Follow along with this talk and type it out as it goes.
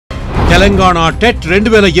Telangana TET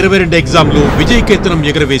 2022 ఎగ్జామ్లో విజయకేతనం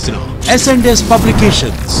ఎగరవేసిన S&S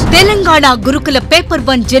publications Telangana గురుకుల paper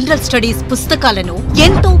 1 general studies పుస్తకాలను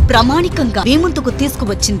ఎంతో ప్రామాణికంగా మీ ముందుకు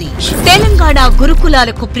తీసుకువచ్చింది. తెలంగాణ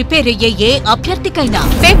గురుకులాలకు ప్రిపేర్ అయ్యే ఏ అభ్యర్థికైనా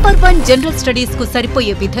పేపర్ 1 జనరల్ స్టడీస్ కు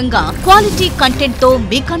సరిపోయే విధంగా క్వాలిటీ కంటెంట్ తో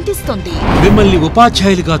మీకు అందిస్తుంది. మిమ్మల్ని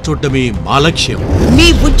ఉపాధ్యాయులుగా చూడడమే మా లక్ష్యం. మీ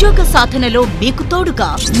ఉద్యోగ సాధనలో మీకు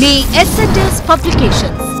తోడుగా మీ S&S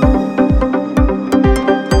publications.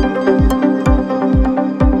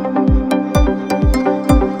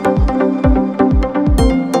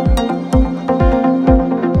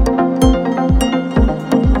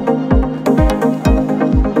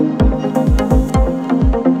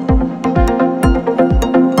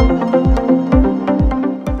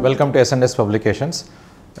 Welcome to S&S Publications.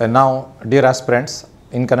 Now, dear aspirants,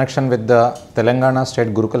 in connection with the Telangana State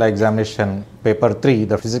Gurukula Examination Paper 3,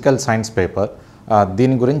 the Physical Science paper,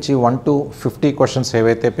 దీని గురించి 1 to 50 క్వశ్చన్స్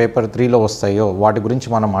ఏవైతే పేపర్ 3లో వస్తాయో వాటి గురించి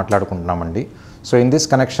మనం మాట్లాడుకుంటున్నామండి. సో ఇన్ దిస్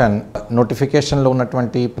కనెక్షన్ నోటిఫికేషన్లో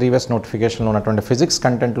ఉన్నటువంటి ప్రీవియస్ నోటిఫికేషన్లో ఉన్నటువంటి ఫిజిక్స్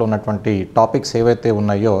కంటెంట్లో ఉన్నటువంటి టాపిక్స్ ఏవైతే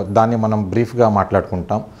ఉన్నాయో దాన్ని మనం బ్రీఫ్గా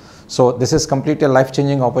మాట్లాడుకుంటాం. So this is completely a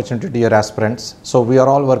life-changing opportunity, dear aspirants. So we are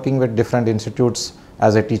all working with different institutes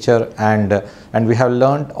as a teacher and we have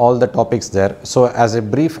learned all the topics there. So as a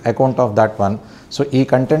brief account of that one, so ee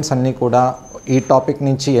contents anni kuda ee topic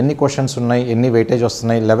nunchi enni questions unnai, enni weightage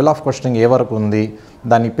vastunayi, level of questioning ఏ వరకు ఉంది,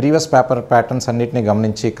 దాని previous paper patterns అన్నిటిని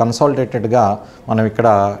గమనించి కన్సాలిడేటెడ్గా మనం ఇక్కడ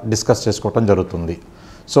discuss చేసుకోవడం జరుగుతుంది.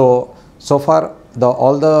 So far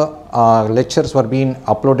all the lectures were being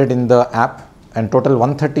uploaded in the app, and total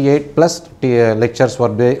 138 plus lectures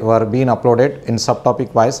were being uploaded in subtopic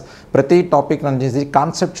wise. ప్రతి టాపిక్ నుంచి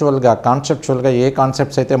కాన్సెప్చువల్గా ఏ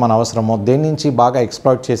కాన్సెప్ట్స్ అయితే మన అవసరమో దేని నుంచి బాగా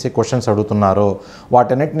ఎక్స్ప్లోర్ చేసి క్వశ్చన్స్ అడుగుతున్నారో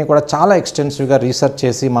వాటన్నిటిని కూడా చాలా ఎక్స్టెన్సివ్గా రీసెర్చ్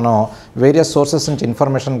చేసి మనం వేరియస్ సోర్సెస్ నుంచి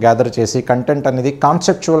ఇన్ఫర్మేషన్ గ్యాదర్ చేసి కంటెంట్ అనేది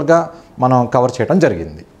కాన్సెప్చువల్గా మనం కవర్ చేయడం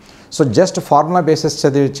జరిగింది. సో జస్ట్ ఫార్ములా బేసిస్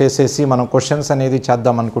చేసేసి మనం క్వశ్చన్స్ అనేది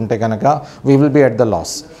చేద్దాం అనుకుంటే కనుక we will be at the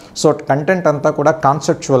loss. So content అంతా కూడా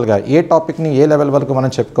కాన్సెప్చువల్గా ఏ టాపిక్ని ఏ లెవెల్ వరకు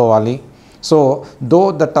మనం చెప్పుకోవాలి. So though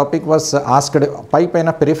the topic was asked పైన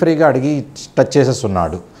పెరిఫరీగా అడిగి టచ్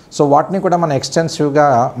చేసేస్తున్నాడు. సో వాటిని కూడా మనం ఎక్స్టెన్సివ్గా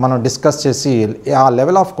మనం డిస్కస్ చేసి ఆ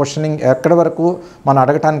లెవెల్ ఆఫ్ క్వశ్చనింగ్ ఎక్కడి వరకు మనం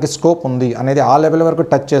అడగటానికి స్కోప్ ఉంది అనేది ఆ లెవెల్ వరకు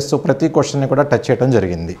టచ్ చేస్తూ ప్రతి క్వశ్చన్ని కూడా టచ్ చేయడం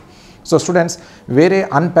జరిగింది. సో స్టూడెంట్స్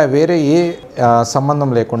వేరే ఏ సంబంధం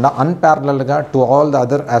లేకుండా అన్పారలల్గా to all the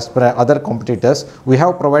other competitors we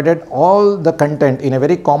have provided all the content in a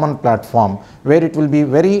very common platform where it will be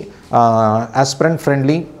very aspirant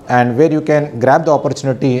friendly and where you can grab the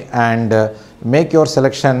opportunity and make your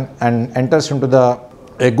selection and enters into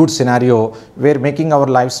a good scenario where making our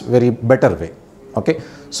lives very better way. Okay,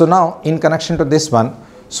 so now in connection to this one,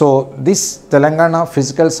 so this Telangana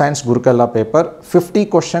Physical Science Gurukula paper, 50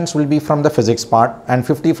 questions will be from the physics part and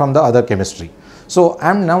 50 from the other chemistry. So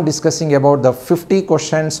I am now discussing about the 50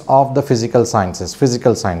 questions of the physical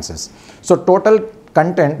sciences. So total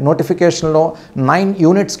content notification lo 9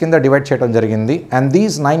 units kinda divide cheyadam jarigindi, and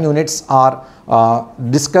these 9 units are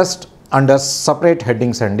discussed under separate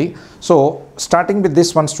headings andi. So starting with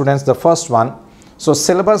this one, students, the first one, so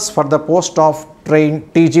syllabus for the post of trained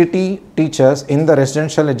TGT teachers in the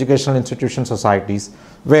residential educational institution societies,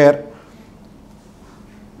 where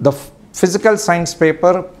the physical science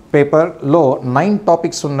paper లో 9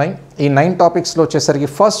 topics ఉన్నాయి. ఈ 9 టాపిక్స్లో వచ్చేసరికి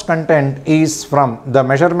first content is from the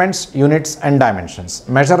measurements units and dimensions.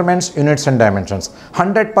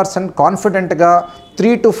 100% కాన్ఫిడెంట్గా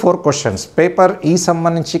 3 to 4 questions paper ఈ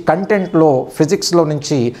సంబంధించి కంటెంట్లో ఫిజిక్స్లో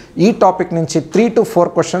నుంచి ఈ టాపిక్ నుంచి 3 to 4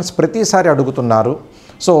 క్వశ్చన్స్ ప్రతిసారి అడుగుతున్నారు.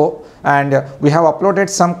 So and we have uploaded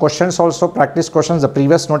some questions also, practice questions, the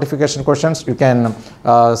previous notification questions. You can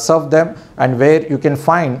serve them and where you can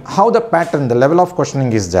find how the pattern, the level of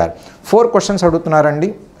questioning is there. 4 questions adugutunarandi,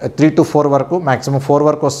 3 to 4 varaku, maximum 4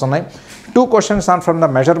 varaku vastunnai. 2 questions are from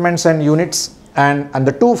the measurements and units and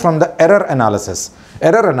the 2 from the error analysis.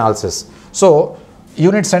 So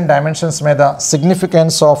units and dimensions మీద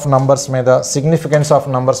significance of numbers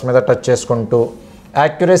మీద touch చేసుకుంటూ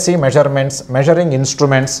accuracy measurements, measuring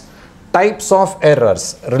instruments, types of errors,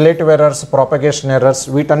 relative errors, propagation errors,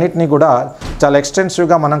 వీటన్నిటిని కూడా చాలా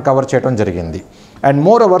ఎక్స్టెన్సివ్గా మనం cover చేయడం జరిగింది. And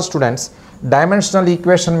more over students dimensional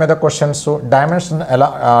equation మీద questions,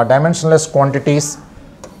 dimensionless quantities,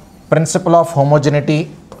 principal of హోమోజెనిటీ,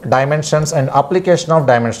 dimensions and application of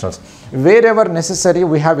dimensionals. Wherever necessary,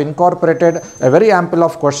 we have incorporated a very ample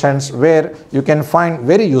of questions where you can find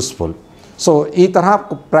very useful. So ఈ తరహా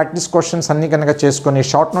practice questions అన్ని కనుక చేసుకొని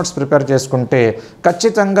short notes prepare చేసుకుంటే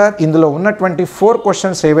ఖచ్చితంగా ఇందులో ఉన్నటువంటి 4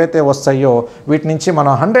 questions ఏవైతే వస్తాయో వీటి నుంచి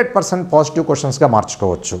మనం 100% పాజిటివ్ క్వశ్చన్స్గా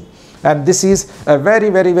మార్చుకోవచ్చు. And this is a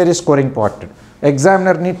very scoring part.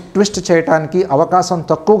 ఎగ్జామినర్ని twist చేయడానికి అవకాశం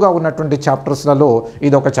తక్కువగా ఉన్నటువంటి చాప్టర్స్లలో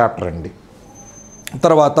ఇది ఒక చాప్టర్ అండి.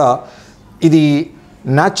 తర్వాత ఇది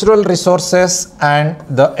natural resources and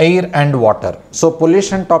the air and water. So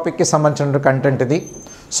pollution టాపిక్కి సంబంధించిన కంటెంట్ ఇది.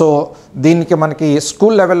 సో దీనికి మనకి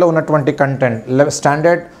స్కూల్ లెవెల్లో ఉన్నటువంటి content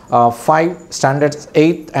standard 5, standards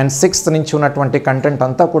 8 and 6th నుంచి ఉన్నటువంటి కంటెంట్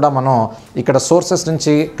అంతా కూడా మనం ఇక్కడ సోర్సెస్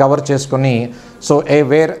నుంచి కవర్ చేసుకొని so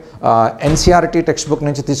where NCERT text book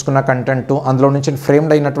నుంచి తీసుకున్న కంటెంట్ అందులో నుంచి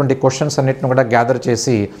ఫ్రేమ్డ్ అయినటువంటి క్వశ్చన్స్ అన్నిటిని కూడా గ్యాదర్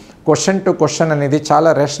చేసి క్వశ్చన్ టు క్వశ్చన్ అనేది చాలా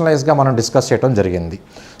రేషనలైజ్గా మనం డిస్కస్ చేయడం జరిగింది.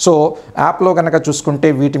 సో యాప్లో కనుక చూసుకుంటే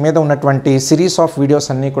వీటి మీద ఉన్నటువంటి సిరీస్ ఆఫ్ వీడియోస్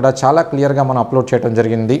అన్నీ కూడా చాలా క్లియర్గా మనం అప్లోడ్ చేయడం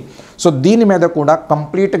జరిగింది. సో దీని మీద కూడా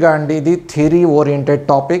కంప్లీట్గా అండి ఇది థియరీ ఓరియంటెడ్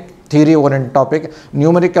టాపిక్,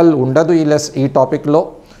 న్యూమరికల్ ఉండదు ఈ టాపిక్లో.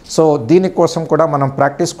 సో దీనికోసం కూడా మనం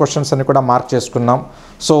ప్రాక్టీస్ క్వశ్చన్స్ అని కూడా మార్క్ చేసుకున్నాం.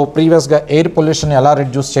 సో ప్రీవియస్గా ఎయిర్ పొల్యూషన్ ఎలా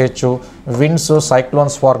రిడ్యూస్ చేయొచ్చు, winds,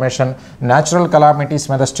 cyclones formation, natural calamities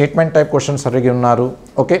మీద స్టేట్మెంట్ టైప్ క్వశ్చన్స్ అడిగి ఉన్నారు.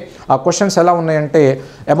 ఓకే, ఆ క్వశ్చన్స్ ఎలా ఉన్నాయంటే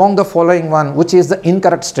among the following one which is the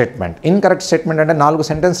incorrect statement అంటే 4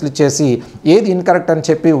 సెంటెన్స్లు ఇచ్చేసి ఏది ఇన్కరెక్ట్ అని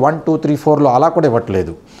చెప్పి 1, 2, 3, 4లో అలా కూడా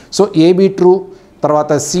ఇవ్వట్లేదు. సో ఏబీ ట్రూ,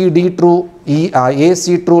 తర్వాత సిడి ట్రూ,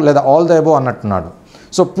 ఏసీ ట్రూ లేదా ఆల్ ద అబోవ్ అన్నట్టున్నాడు.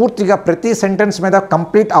 సో పూర్తిగా ప్రతి సెంటెన్స్ మీద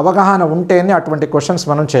కంప్లీట్ అవగాహన ఉంటేనే అటువంటి క్వశ్చన్స్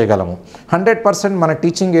మనం చేయగలము. 100% మన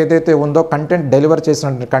టీచింగ్ ఏదైతే ఉందో కంటెంట్ డెలివర్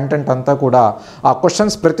చేసిన కంటెంట్ అంతా కూడా ఆ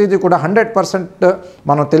క్వశ్చన్స్ ప్రతిదీ కూడా 100%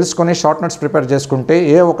 మనం తెలుసుకొని షార్ట్ నోట్స్ ప్రిపేర్ చేసుకుంటే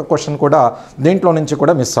ఏ ఒక క్వశ్చన్ కూడా దీంట్లో నుంచి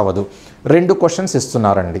కూడా మిస్ అవ్వదు. 2 క్వశ్చన్స్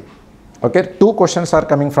ఇస్తున్నారండి. Okay, 2 questions are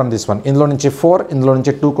coming from this one. ఇందులో నుంచి 4, ఇందులో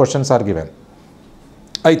నుంచి 2 క్వశ్చన్స్ ఆర్ గివెన్.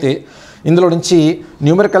 అయితే ఇందులో నుంచి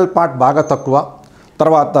న్యూమరికల్ పార్ట్ బాగా తక్కువ.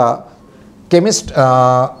 తర్వాత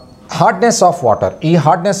హార్డ్నెస్ ఆఫ్ వాటర్, ఈ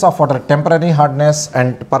hardness of water temporary hardness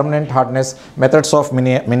and permanent hardness, methods of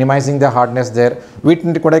minimising the hardness there,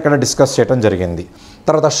 వీటిని కూడా ఇక్కడ డిస్కస్ చేయడం జరిగింది.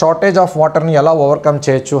 తర్వాత షార్టేజ్ ఆఫ్ వాటర్ని ఎలా ఓవర్కమ్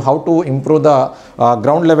చేయొచ్చు, how to improve the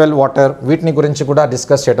ground level water, వీటిని గురించి కూడా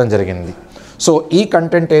డిస్కస్ చేయడం జరిగింది. సో ఈ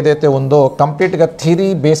కంటెంట్ ఏదైతే ఉందో కంప్లీట్గా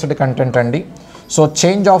థియరీ బేస్డ్ కంటెంట్ అండి. సో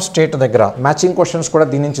చేంజ్ ఆఫ్ స్టేట్ దగ్గర మ్యాచింగ్ క్వశ్చన్స్ కూడా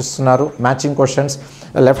దీని నుంచి ఇస్తున్నారు. మ్యాచింగ్ క్వశ్చన్స్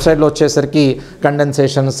లెఫ్ట్ సైడ్లో వచ్చేసరికి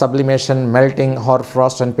condensation, sublimation, melting, hour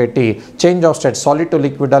Frost అని పెట్టి change of state, solid to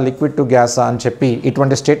లిక్విడా, liquid to గ్యాసా అని చెప్పి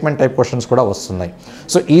ఇటువంటి స్టేట్మెంట్ టైప్ క్వశ్చన్స్ కూడా వస్తున్నాయి.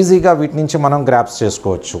 సో ఈజీగా వీటి నుంచి మనం గ్రాప్స్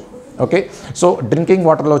చేసుకోవచ్చు. ఓకే, సో డ్రింకింగ్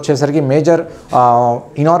వాటర్లో వచ్చేసరికి మేజర్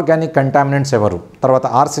ఇనార్గానిక్ కంటామినెంట్స్ ఎవరు, తర్వాత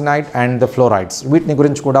ఆర్సినైడ్ అండ్ ద ఫ్లోరైడ్స్, వీటిని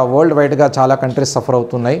గురించి కూడా వరల్డ్ వైడ్గా చాలా కంట్రీస్ సఫర్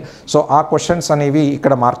అవుతున్నాయి. సో ఆ క్వశ్చన్స్ అనేవి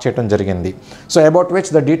ఇక్కడ మార్క్ చేయడం జరిగింది. So about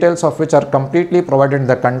which the details of which are completely provided in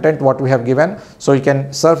the content what we have given. So you can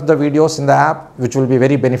search the videos in the app which will be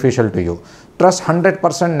very beneficial to you. Trust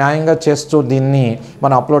 100% న్యాయంగా చేస్తూ దీన్ని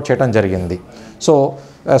మనం upload చేయడం జరిగింది. So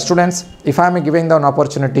students, if I'm giving the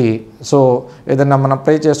opportunity, so ఏదైనా మనం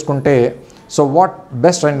ప్రే చేసుకుంటే so what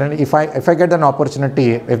best అంటే if I get an opportunity,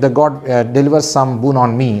 if the God delivers some boon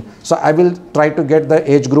on me, so I will try to get the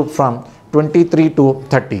age group from 23 to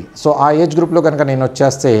 30. So ఆ age గ్రూప్లో కనుక నేను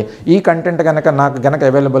వచ్చేస్తే ఈ కంటెంట్ కనుక నాకు కనుక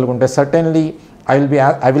అవైలబుల్గా ఉంటే certainly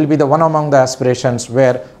I will be the one among the aspirations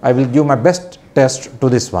where I will give my best test to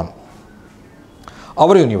this one.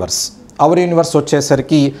 Our universe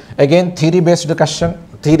వచ్చేసరికి అగైన్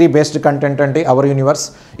థియరీ బేస్డ్ కంటెంట్ అంటే అవర్ యూనివర్స్.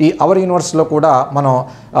 ఈ అవర్ యూనివర్స్లో కూడా మనం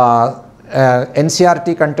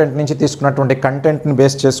ఎన్సీఆర్టీ కంటెంట్ నుంచి తీసుకున్నటువంటి కంటెంట్ని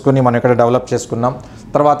బేస్ చేసుకుని మనం ఇక్కడ డెవలప్ చేసుకున్నాం.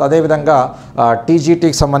 తర్వాత అదేవిధంగా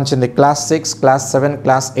టీజీటీకి సంబంధించింది class 6, class 7,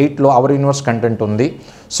 class 8లో our universe content ఉంది.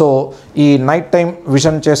 సో ఈ నైట్ టైం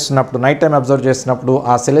అబ్జర్వ్ చేసినప్పుడు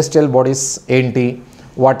ఆ సెలెస్టియల్ బాడీస్ ఏంటి,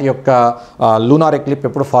 వాటి యొక్క లూనార్ ఎక్లిప్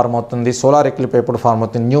ఎప్పుడు ఫార్మ్ అవుతుంది, సోలార్ ఎక్లిప్ ఎప్పుడు ఫార్మ్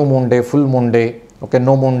అవుతుంది, new moon day, full moon day, okay,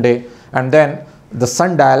 no moon day, and then the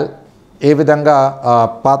sun dial ఏ విధంగా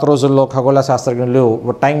పాత రోజుల్లో ఖగోళ శాస్త్రజ్ఞులు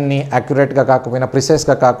టైంని యాక్యురేట్గా కాకపోయినా,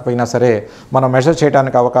 ప్రిసైజ్గా కాకపోయినా సరే మనం మెజర్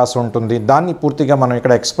చేయడానికి అవకాశం ఉంటుంది. దాన్ని పూర్తిగా మనం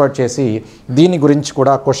ఇక్కడ ఎక్స్పర్ట్ చేసి దీని గురించి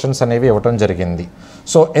కూడా క్వశ్చన్స్ అనేవి ఇవ్వటం జరిగింది.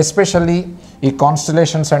 సో ఎస్పెషల్లీ ఈ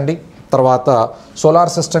కాన్స్టలేషన్స్ అండి, తర్వాత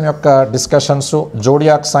సోలార్ సిస్టమ్ యొక్క discussions,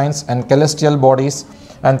 zodiac science and కెలెస్టియల్ bodies,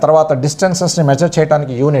 and తర్వాత డిస్టెన్సెస్ని మెజర్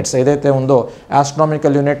చేయడానికి యూనిట్స్ ఏదైతే ఉందో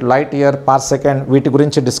ఆస్ట్రానామికల్ యూనిట్, లైట్ ఇయర్, పార్ సెకండ్, వీటి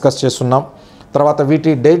గురించి డిస్కస్ చేస్తున్నాం. తర్వాత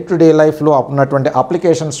వీటి డే టు డే లైఫ్లో ఉన్నటువంటి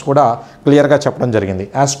అప్లికేషన్స్ కూడా క్లియర్గా చెప్పడం జరిగింది.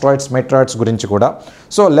 ఆస్ట్రాయిడ్స్, మెట్రాయిడ్స్ గురించి కూడా.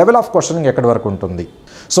 సో లెవెల్ ఆఫ్ క్వశ్చనింగ్ ఎక్కడి వరకు ఉంటుంది,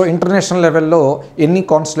 సో ఇంటర్నేషనల్ లెవెల్లో ఎన్ని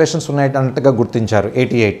కాన్స్టలేషన్స్ ఉన్నాయన్నట్టుగా గుర్తించారు,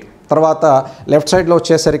 88. తర్వాత లెఫ్ట్ సైడ్లో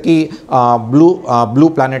వచ్చేసరికి బ్లూ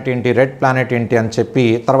ప్లానెట్ ఏంటి, రెడ్ ప్లానెట్ ఏంటి అని చెప్పి,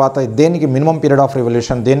 తర్వాత దేనికి మినిమం పీరియడ్ ఆఫ్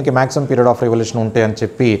రివల్యూషన్, దేనికి మ్యాక్సిమం పీరియడ్ ఆఫ్ రివల్యూషన్ ఉంటాయి అని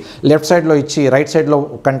చెప్పి లెఫ్ట్ సైడ్లో ఇచ్చి రైట్ సైడ్లో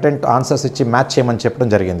కంటెంట్ ఆన్సర్స్ ఇచ్చి మ్యాచ్ చేయమని చెప్పడం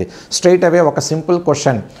జరిగింది. స్ట్రైట్ అవే ఒక simple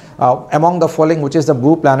question among the following which is the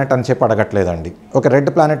blue planet అని చెప్పి అడగట్లేదండి, ఒక రెడ్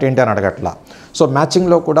ప్లానెట్ ఏంటి అని అడగట్లా. సో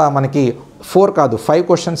మ్యాచింగ్లో కూడా మనకి 4 కాదు 5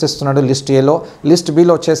 క్వశ్చన్స్ ఇస్తున్నాడు లిస్ట్ ఏలో. లిస్ట్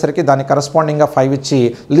బిలో వచ్చేసరికి దాని కరస్పాండింగ్గా 5 ఇచ్చి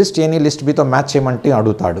లిస్ట్ ఏని లిస్ట్ బితో మ్యాచ్ చేయమంటే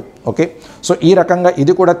అడుగుతాడు. ఓకే, సో ఈ రకంగా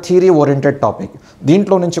ఇది కూడా థియరీ ఓరియంటెడ్ టాపిక్.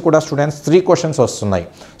 దీంట్లో నుంచి కూడా స్టూడెంట్స్ 3 క్వశ్చన్స్ వస్తున్నాయి.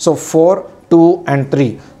 సో 4, 2 and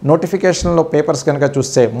 3 నోటిఫికేషన్లో పేపర్స్ కనుక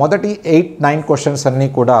చూస్తే మొదటి 8, 9 క్వశ్చన్స్ అన్నీ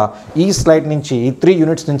కూడా ఈ స్లైడ్ నుంచి ఈ 3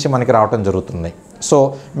 యూనిట్స్ నుంచి మనకి రావడం జరుగుతుంది. So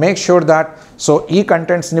make sure that so ఈ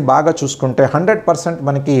కంటెంట్స్ని బాగా చూసుకుంటే 100%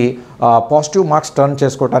 మనకి పాజిటివ్ మార్క్స్ టర్న్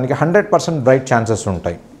చేసుకోవడానికి 100% బ్రైట్ ఛాన్సెస్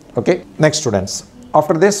ఉంటాయి. Okay, next students,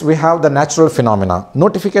 after this we have the natural phenomena.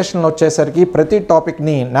 నోటిఫికేషన్లో వచ్చేసరికి ప్రతి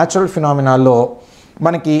టాపిక్ని న్యాచురల్ ఫినామినాలో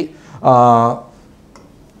మనకి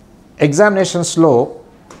ఎగ్జామినేషన్స్లో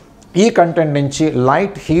ఈ కంటెంట్ నుంచి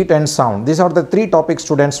light, heat and sound, these are the 3 topics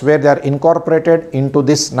students where they are incorporated in to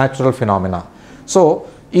this natural phenomena. So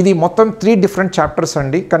ఇది మొత్తం 3 different chapters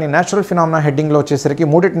అండి. కానీ న్యాచురల్ ఫినామినా హెడ్డింగ్లో వచ్చేసరికి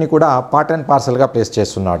మూడింటిని కూడా పార్ట్ అండ్ పార్సల్గా ప్లేస్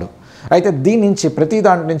చేస్తున్నాడు. అయితే దీని నుంచి ప్రతి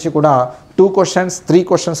దాంట్ నుంచి కూడా 2 క్వశ్చన్స్, 3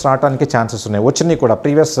 క్వశ్చన్స్ రావడానికి ఛాన్సెస్ ఉన్నాయి. వచ్చినాయి కూడా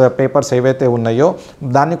ప్రీవియస్ పేపర్స్ ఏవైతే ఉన్నాయో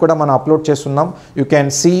దాన్ని కూడా మనం అప్లోడ్ చేస్తున్నాం. You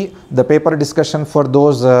can see the paper discussion for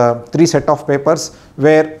those 3 set of papers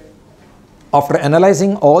wear after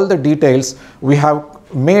analyzing all the details we have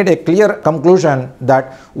made a clear conclusion that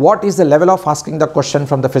what is the level of asking the question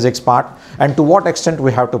from the physics part and to what extent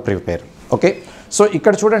we have to prepare. Okay, so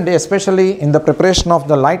ikkada chudandi, especially in the preparation of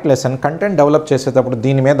the light lesson content develop చేసేటప్పుడు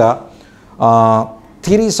దీని మీద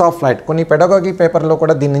theories of light కొన్ని pedagogy పేపర్లో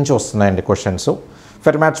కూడా దీని నుంచి వస్తున్నాయండి questions.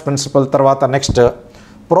 Fermat's principal, తర్వాత నెక్స్ట్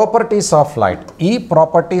ప్రాపర్టీస్ ఆఫ్ లైట్. ఈ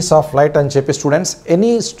ప్రాపర్టీస్ ఆఫ్ లైట్ అని చెప్పి students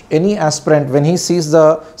any aspirant when he sees the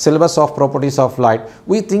syllabus of properties of light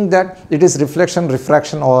we think that it is reflection,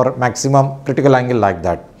 refraction are maximum critical angle like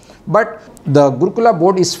that. But the Gurukula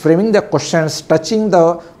board is framing the questions touching the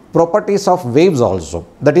properties of waves also,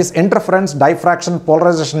 that is interference, diffraction,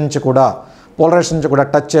 polarization నుంచి కూడా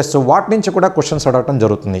touch చేస్తూ వాటి నుంచి కూడా questions అడగటం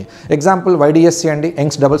జరుగుతుంది. Example YDSC అండి,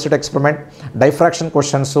 Young's double slit experiment, diffraction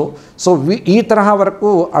questions. So ఈ తరహా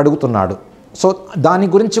వరకు అడుగుతున్నాడు. సో దాని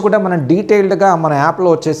గురించి కూడా మనం డీటెయిల్డ్గా మన యాప్లో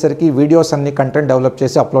వచ్చేసరికి వీడియోస్ అన్ని కంటెంట్ డెవలప్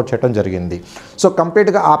చేసి అప్లోడ్ చేయడం జరిగింది. సో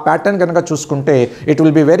కంప్లీట్గా ఆ ప్యాటర్న్ కనుక చూసుకుంటే it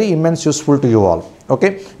will be very immense useful to you all. Okay,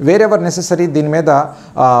 wear ever necessary దీని మీద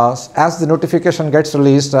as the notification gets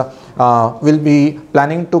released will B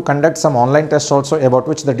planning to conduct some online test also about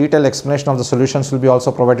which the detail explanation of the solutions will be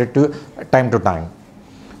also provided to time.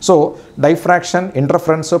 So diffraction,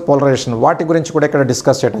 interference, polarisation వాటి గురించి కూడా ఇక్కడ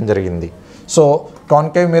discuss చేయడం జరిగింది. So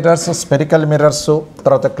concave mirrors, spherical mirrors,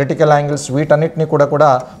 తర్వాత critical angles వీటన్నిటిని కూడా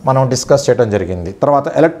మనం డిస్కస్ చేయడం జరిగింది. తర్వాత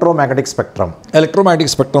ఎలక్ట్రోమాగ్నెటిక్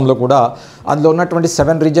స్పెక్ట్రంలో కూడా అందులో ఉన్నటువంటి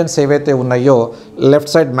 7 రీజన్స్ ఏవైతే ఉన్నాయో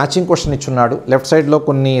left side matching question ఇచ్చున్నాడు. Left సైడ్లో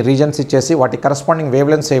కొన్ని రీజన్స్ ఇచ్చేసి వాటి కరస్పాండింగ్ వేవ్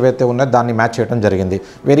లెన్స్ ఏవైతే ఉన్నాయో దాన్ని మ్యాచ్ చేయడం జరిగింది.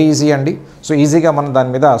 వెరీ ఈజీ అండి. సో ఈజీగా మనం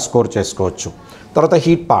దాని మీద స్కోర్ చేసుకోవచ్చు. తర్వాత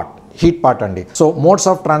హీట్ పార్ట్ అండి. So modes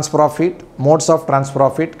of transfer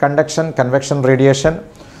of heat, conduction, convection, radiation.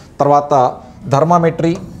 తర్వాత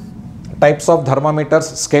థర్మామెట్రీ, types of thermometers,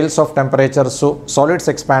 scales of temperatures, solids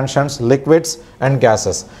expansions, liquids and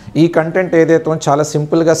gases. ఈ కంటెంట్ ఏదైతే ఉందో చాలా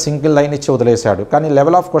సింపుల్గా సింగిల్ లైన్ ఇచ్చి వదిలేశాడు. కానీ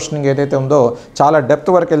లెవెల్ ఆఫ్ క్వశ్చనింగ్ ఏదైతే ఉందో చాలా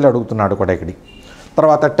డెప్త్ వరకు వెళ్ళి అడుగుతున్నాడు కూడా ఇక్కడ.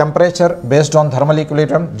 తర్వాత temperature based on thermal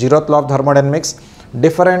equilibrium, zeroth law of thermodynamics,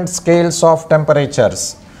 different scales of temperatures.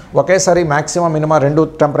 ఒకేసారి మ్యాక్సిమం మినిమం 2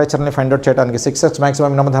 టెంపరేచర్ని ఫైండ్ అవుట్ చేయడానికి 6x మ్యాక్సిమం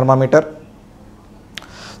మినిమం థర్మామీటర్.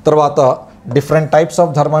 తర్వాత different types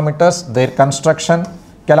of thermometers, there construction,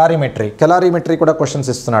 కెలారీమెట్రీ కూడా questions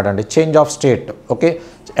ఇస్తున్నాడండి. Change of state, okay,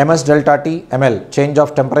 MS delta T ml, change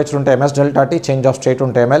of temperature ఉంటే MS delta T, change of state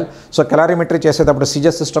ఉంటే ml. So కెలారీమెట్రీ చేసేటప్పుడు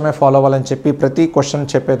CGS సిస్టమే follow అవ్వాలని చెప్పి ప్రతి question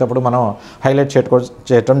చెప్పేటప్పుడు మనం హైలైట్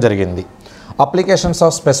చేయడం జరిగింది. Applications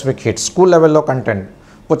of specific heat, school లెవెల్లో కంటెంట్.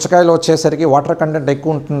 పుచ్చకాయలో వచ్చేసరికి వాటర్ కంటెంట్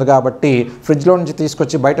ఎక్కువ ఉంటుంది కాబట్టి ఫ్రిడ్జ్లో నుంచి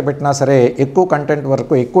తీసుకొచ్చి బయట పెట్టినా సరే ఎక్కువ కంటెంట్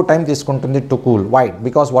వరకు ఎక్కువ టైం తీసుకుంటుంది to cool. Why?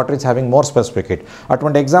 Because water is having more specific heat.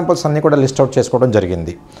 అటువంటి ఎగ్జాంపుల్స్ అన్నీ కూడా లిస్ట్ అవుట్ చేసుకోవడం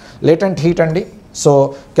జరిగింది. లేటెంట్ హీట్ అండి. సో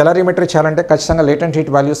కెలరీమెట్రీ చేయాలంటే ఖచ్చితంగా latent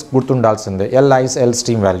heat values గుర్తుండాల్సిందే, L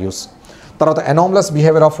steam values. తర్వాత anomalous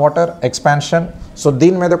behaviour of water, expansion. So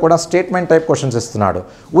దీని మీద కూడా స్టేట్మెంట్ టైప్ క్వశ్చన్స్ ఇస్తున్నాడు.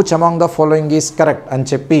 Which among the following is correct అని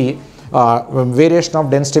చెప్పి variation of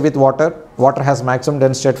density with water has maximum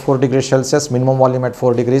density at 4 degrees Celsius, minimum volume at 4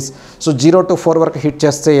 degrees. So 0 to 4 వరకు hit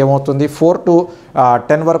చేస్తే ఏమవుతుంది, 4 to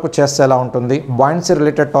 10 వరకు చేస్తే ఎలా ఉంటుంది, బాయిన్సీ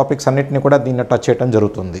రిలేటెడ్ టాపిక్స్ అన్నిటిని కూడా దీన్ని టచ్ చేయడం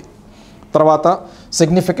జరుగుతుంది. తర్వాత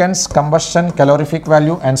significance, combustion, calorific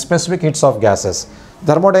value and specific heats of gases.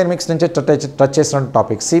 Thermodynamics నుంచి టచ్ చేసిన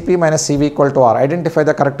topic CP - CV = R, identify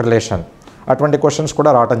the correct relation. అటువంటి క్వశ్చన్స్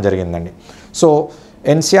కూడా రావడం జరిగిందండి. సో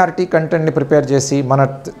NCERT కంటెంట్ని ప్రిపేర్ చేసి మన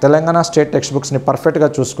తెలంగాణ స్టేట్ టెక్స్ట్ బుక్స్ని పర్ఫెక్ట్గా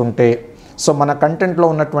చూసుకుంటే, సో మన కంటెంట్లో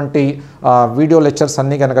ఉన్నటువంటి వీడియో లెక్చర్స్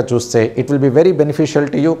అన్నీ కనుక చూస్తే it will be very beneficial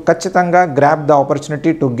to you. ఖచ్చితంగా grab the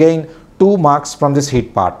opportunity to gain 2 marks from this heat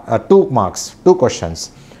part, 2 marks, 2 questions.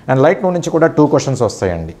 And light లో నుంచి కూడా 2 questions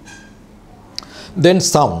వస్తాయండి. Then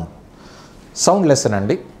sound lesson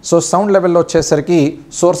అండి. సో సౌండ్ లెవెల్లో వచ్చేసరికి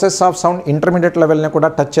సోర్సెస్ ఆఫ్ సౌండ్ ఇంటర్మీడియట్ లెవెల్ని కూడా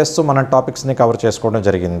టచ్ చేస్తూ మన టాపిక్స్ని కవర్ చేసుకోవడం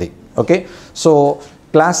జరిగింది. ఓకే, సో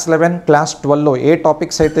క్లాస్ 11 క్లాస్ 12లో ఏ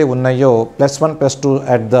టాపిక్స్ అయితే ఉన్నాయో +1 +2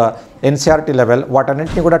 అట్ ద ఎన్సీఆర్టీ లెవెల్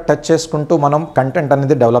వాటన్నింటినీ కూడా టచ్ చేసుకుంటూ మనం కంటెంట్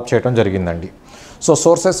అనేది డెవలప్ చేయడం జరిగిందండి. So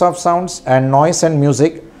sources of sounds and noise and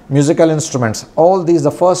musical instruments, all these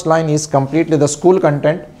the first line is completely the school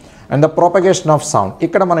content and the propagation of sound.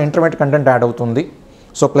 ఇక్కడ మన intermediate content add అవుతుంది.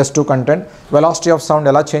 So +2 content, velocity of sound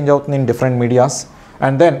ఎలా change అవుతుంది in different medias,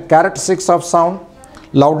 and then characteristics of sound,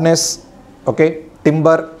 loudness, okay,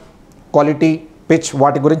 timber, quality, pitch,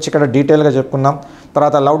 వాటి గురించి ఇక్కడ డీటెయిల్గా చెప్పుకున్నాం.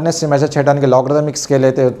 తర్వాత లౌడ్నెస్ని మెజర్ చేయడానికి లాగరిథమిక్ స్కేల్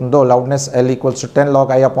అయితే ఉందో logNess L = 10 log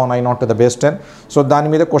I/I0 to the base 10. So దాని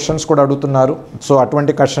మీద క్వశ్చన్స్ కూడా అడుగుతున్నారు. సో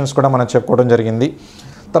అటువంటి క్వశ్చన్స్ కూడా మనం చెప్పుకోవడం జరిగింది.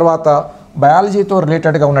 తర్వాత బయాలజీతో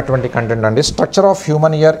రిలేటెడ్గా ఉన్నటువంటి కంటెంట్ అండి, structure of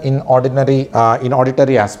human year in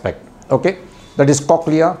auditory aspect. Okay, that is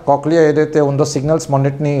cochlea ఏదైతే ఉందో సిగ్నల్స్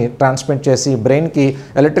మొన్నిటిని ట్రాన్స్మిట్ చేసి బ్రెయిన్కి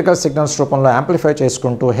ఎలక్ట్రికల్ సిగ్నల్స్ రూపంలో యాంప్లిఫై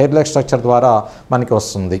చేసుకుంటూ హెయిర్ లైక్ స్ట్రక్చర్ ద్వారా మనకి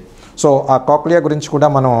వస్తుంది. సో ఆ కాక్లియా గురించి కూడా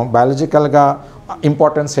మనం బయాలజికల్గా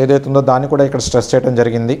ఇంపార్టెన్స్ ఏదైతే ఉందో దాన్ని కూడా ఇక్కడ స్ట్రెస్ చేయడం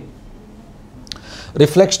జరిగింది.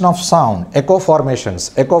 Reflection of sound, echo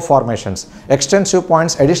formations, extensive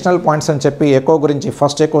points, additional points అని చెప్పి ఎకో గురించి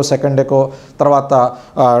ఫస్ట్ ఎకో, సెకండ్ ఎకో, తర్వాత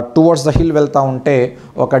టువర్డ్స్ ద హిల్ వెళ్తూ ఉంటే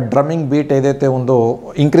ఒక డ్రమ్మింగ్ బీట్ ఏదైతే ఉందో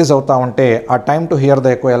ఇంక్రీజ్ అవుతూ ఉంటే ఆ time to hear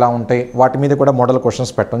the echo ఎలా ఉంటాయి, వాటి మీద కూడా మోడల్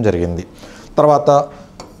క్వశ్చన్స్ పెట్టడం జరిగింది. తర్వాత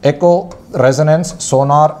echo, resonance,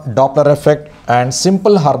 sonar, Doppler effect and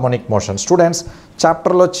simple harmonic motion. Students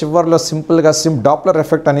చాప్టర్లో చివరిలో సింపుల్గా డాప్లర్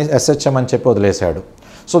ఎఫెక్ట్ అని SHM అని చెప్పి వదిలేశాడు.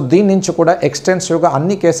 సో దీని నుంచి కూడా ఎక్స్టెన్సివ్గా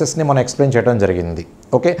అన్ని కేసెస్ని మనం ఎక్స్ప్లెయిన్ చేయడం జరిగింది.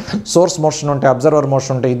 ఓకే, సోర్స్ మోషన్ ఉంటే, అబ్జర్వర్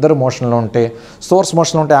మోషన్ ఉంటే, ఇద్దరు మోషన్లో ఉంటే, సోర్స్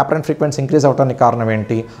మోషన్లో ఉంటే అపరెంట్ ఫ్రీక్వెన్సీ ఇంక్రీజ్ అవడానికి కారణం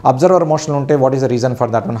ఏంటి, అబ్జర్వర్ మోషన్లో ఉంటే what is the reason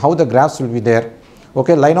for that one, how the graphs will be there.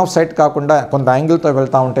 Okay, line of sight కాకుండా కొంత యాంగిల్తో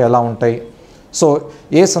వెళ్తూ ఉంటే ఎలా ఉంటాయి. సో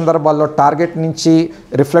ఏ సందర్భాల్లో టార్గెట్ నుంచి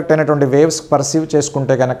రిఫ్లెక్ట్ అయినటువంటి వేవ్స్ పర్సీవ్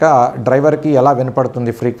చేసుకుంటే కనుక డ్రైవర్కి ఎలా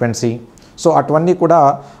వినపడుతుంది ఫ్రీక్వెన్సీ. సో అటువన్నీ కూడా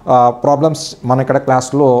ప్రాబ్లమ్స్ మన ఇక్కడ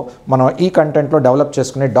క్లాస్లో మనం ఈ కంటెంట్లో డెవలప్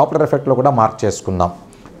చేసుకుని డాప్లర్ ఎఫెక్ట్లో కూడా మార్క్ చేసుకుందాం.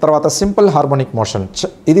 తర్వాత సింపుల్ హార్మోనిక్ మోషన్,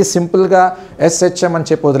 ఇది సింపుల్గా SHM అని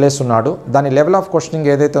చెప్పి వదిలేస్తున్నాడు. దాని లెవెల్ ఆఫ్ క్వశ్చనింగ్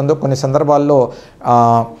ఏదైతే ఉందో కొన్ని సందర్భాల్లో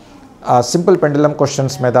సింపుల్ పెండులమ్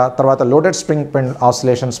క్వశ్చన్స్ మీద, తర్వాత లోడెడ్ స్ప్రింగ్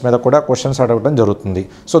ఆసిలేషన్స్ మీద కూడా క్వశ్చన్స్ అడగడం జరుగుతుంది.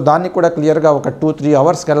 సో దాన్ని కూడా క్లియర్గా ఒక 2-3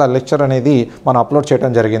 అవర్స్ గల లెక్చర్ అనేది మనం అప్లోడ్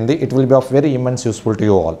చేయడం జరిగింది. It will be of very immense useful to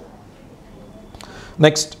you all.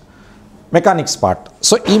 Next mechanics part.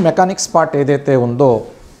 So ఈ మెకానిక్స్ పార్ట్ ఏదైతే ఉందో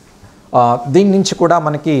దీని నుంచి కూడా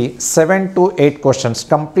మనకి 7 to 8 questions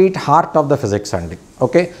complete heart of the physics అండి.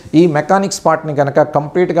 ఓకే, ఈ మెకానిక్స్ పార్ట్ని కనుక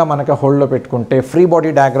కంప్లీట్గా మనకి హోల్డ్లో పెట్టుకుంటే ఫ్రీ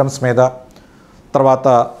బాడీ డయాగ్రామ్స్ మీద, తర్వాత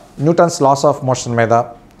న్యూటన్స్ లాస్ ఆఫ్ మోషన్ మీద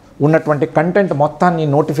ఉన్నటువంటి కంటెంట్ మొత్తాన్ని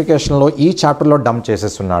నోటిఫికేషన్లో ఈ చాప్టర్లో డంప్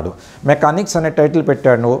చేసేస్తున్నాడు. మెకానిక్స్ అనే టైటిల్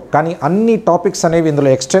పెట్టాడు, కానీ అన్ని టాపిక్స్ అనేవి ఇందులో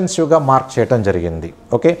ఎక్స్టెన్సివ్గా మార్క్ చేయడం జరిగింది.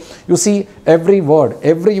 Okay, you see every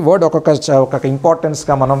word ఒక్కొక్క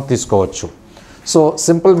ఇంపార్టెన్స్గా మనం తీసుకోవచ్చు. So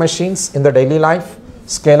simple machines in the daily life,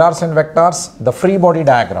 scalars and vectors, the free body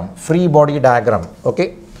diagram. Okay,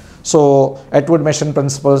 so Atwood machine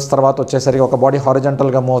principles, తర్వాత వచ్చేసరికి ఒక బాడీ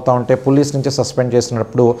హారిజంటల్గా మూవ్ అవుతూ ఉంటే పులీస్ నుంచి సస్పెండ్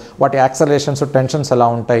చేసినప్పుడు వాటి యాక్సలరేషన్స్, టెన్షన్స్ ఎలా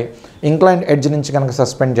ఉంటాయి, ఇంక్లైన్డ్ ఎడ్జ్ నుంచి కనుక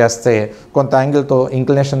సస్పెండ్ చేస్తే కొంత యాంగిల్తో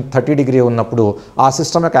ఇంక్లినేషన్ 30 degree ఉన్నప్పుడు ఆ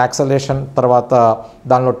సిస్టమ్ యొక్క యాక్సలరేషన్, తర్వాత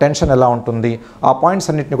దానిలో టెన్షన్ ఎలా ఉంటుంది, ఆ పాయింట్స్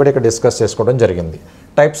అన్నింటిని కూడా ఇక్కడ డిస్కస్ చేసుకోవడం జరిగింది.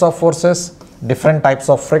 Types of forces, different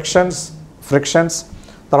types of frictions,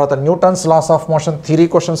 తర్వాత Newton's laws of motion theory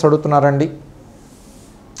questions అడుగుతున్నారండి.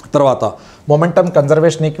 తర్వాత momentum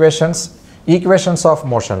conservation equations of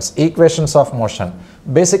motion,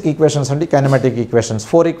 basic equations అండి, కైనమాటిక్ ఈక్వేషన్స్,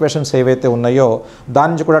 4 ఈక్వేషన్స్ ఏవైతే ఉన్నాయో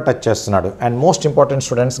దాని నుంచి కూడా టచ్ చేస్తున్నాడు. And most important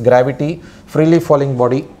students, gravity, freely falling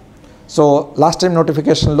body. So last time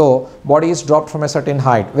నోటిఫికేషన్లో body is dropped from a certain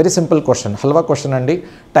height, very simple question, halwa question అండి.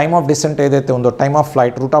 Time of decent ఏదైతే ఉందో, time of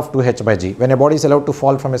flight √2h/g. When a body is allowed to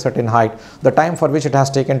fall from a certain height, the time for which it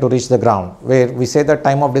has taken to reach the ground, where we say the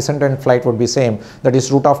time of decent and flight would be same, that is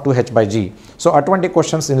 √2h/g. So అటువంటి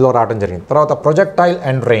questions ఇందులో రావడం జరిగింది. తర్వాత projectile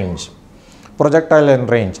and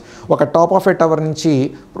range, ఒక top of A tower నుంచి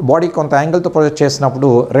body కొంత యాంగిల్తో project చేసినప్పుడు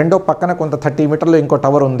రెండో పక్కన కొంత 30 మీటర్లు ఇంకో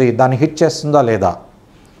టవర్ ఉంది, దాన్ని హిట్ చేస్తుందా లేదా,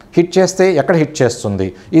 హిట్ చేస్తే ఎక్కడ హిట్ చేస్తుంది,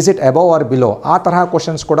 is it above are below, ఆ తరహా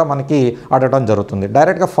క్వశ్చన్స్ కూడా మనకి అడగడం జరుగుతుంది.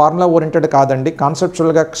 డైరెక్ట్గా ఫార్ములా ఓరియంటెడ్ కాదండి,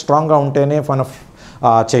 కాన్సెప్చువల్గా స్ట్రాంగ్గా ఉంటేనే మనం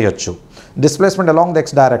చేయొచ్చు. Displacement along the x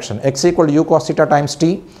direction, x = u cos θ times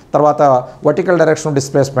t, తర్వాత vertical direction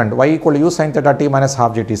displacement y = u sin θ t -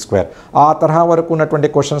 ½ gt², ఆ తరహా వరకు ఉన్నటువంటి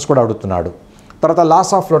క్వశ్చన్స్ కూడా అడుగుతున్నాడు. తర్వాత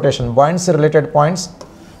loss of flotation, buoyancy related points,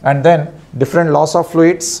 and then different loss of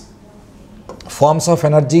fluids, forms of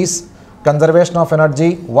energies, conservation of energy,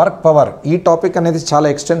 work power. ఈ topic అనేది చాలా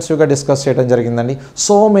ఎక్స్టెన్సివ్గా డిస్కస్ చేయడం జరిగిందండి.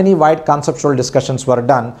 So many wide conceptual discussions were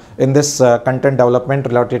done in this content development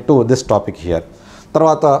related to this topic here.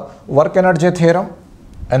 తర్వాత work energy theorem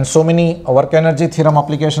and so many work energy theorem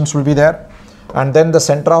applications will be there, and then the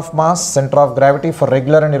center of mass, center of gravity for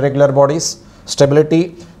regular and irregular bodies, stability,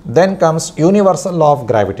 then comes universal law of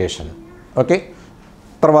gravitation. Okay,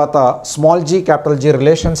 tarvata small g capital G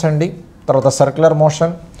relations andi, tarvata circular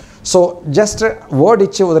motion. So just word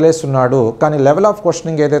ఇచ్చి వదిలేస్తున్నాడు, కానీ level of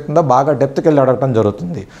questioning ఏదైతుందో బాగా డెప్త్కి వెళ్ళి అడగడం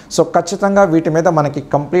జరుగుతుంది. So ఖచ్చితంగా వీటి మీద మనకి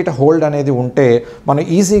కంప్లీట్ హోల్డ్ అనేది ఉంటే మనం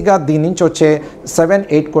ఈజీగా దీని నుంచి వచ్చే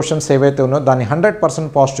 7-8 క్వశ్చన్స్ ఏవైతే ఉన్నాయో దాన్ని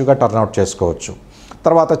 100% పాజిటివ్గా టర్న్అవుట్ చేసుకోవచ్చు.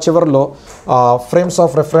 తర్వాత చివరిలో frames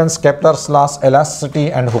of reference, Kepler's loss, elasticity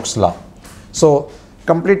and hooks law. So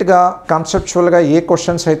కంప్లీట్గా కాన్సెప్చువల్గా ఏ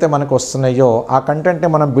క్వశ్చన్స్ అయితే మనకు వస్తున్నాయో ఆ కంటెంట్ని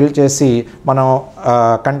మనం బిల్డ్ చేసి మనం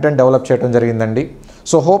కంటెంట్ డెవలప్ చేయడం జరిగిందండి.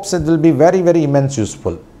 So hopes it will be very very immense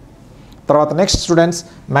useful. Tarvata next students,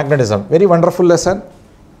 magnetism, very wonderful lesson.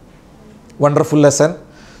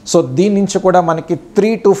 So దీని నుంచి కూడా మనకి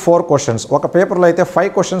 3 to 4 questions, ఒక పేపర్లో అయితే 5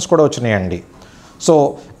 questions కూడా వచ్చినాయండి. So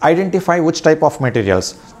identify which type of materials.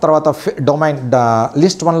 తర్వాత డొమైన్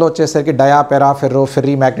లిస్ట్ 1లో వచ్చేసరికి డయా, పెరా, ferro,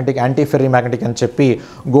 ferry magnetic, anti ferry magnetic అని చెప్పి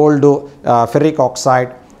gold, ferric oxide,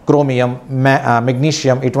 chromium,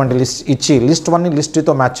 magnesium ఇటువంటి లిస్ట్ ఇచ్చి లిస్ట్ 1ని లిస్ట్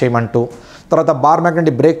 2తో మ్యాచ్ చేయమంటూ, తర్వాత బార్ మ్యాగ్నెట్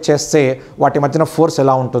బ్రేక్ చేస్తే వాటి మధ్యన ఫోర్స్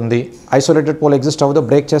ఎలా ఉంటుంది, ఐసోలేటెడ్ పోల్ ఎగ్జిస్ట్ అవ్వదు,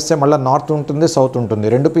 బ్రేక్ చేస్తే మళ్ళీ నార్త్ ఉంటుంది, సౌత్ ఉంటుంది,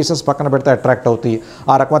 2 పీసెస్ పక్కన పెడితే అట్రాక్ట్ అవుతాయి,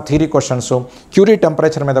 ఆ రకమైన థియరీ క్వశ్చన్స్, క్యూరీ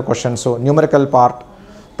టెంపరేచర్ మీద క్వశ్చన్స్, న్యూమరికల్ పార్ట్,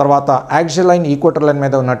 తర్వాత యాక్సియల్ లైన్, ఈక్వేటర్ లైన్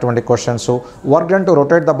మీద ఉన్నటువంటి questions, work done to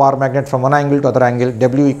rotate the bar magnet from one angle to other angle,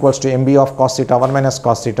 W = MB of cos θ 1 -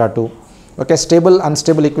 cos θ 2. Okay, stable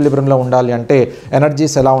unstable ఈక్విలిబ్రియంలో ఉండాలి అంటే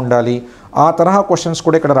energies ఎలా ఉండాలి, ఆ తరహా క్వశ్చన్స్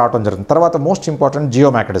కూడా ఇక్కడ రావడం జరుగుతుంది. తర్వాత most important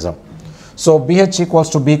జియోమాగ్నెటిజం. So BH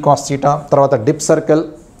 = B cos θ, తర్వాత డిప్ సర్కిల్.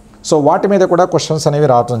 సో వాటి మీద కూడా క్వశ్చన్స్ అనేవి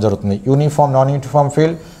రావడం జరుగుతుంది. Uniform, non uniform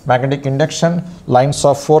field, magnetic induction, lines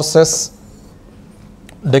of forces,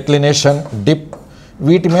 declination, dip,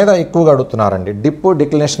 వీటి మీద ఎక్కువగా అడుగుతున్నారండి. డిప్,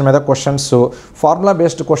 డిక్లినేషన్ మీద క్వశ్చన్స్, ఫార్ములా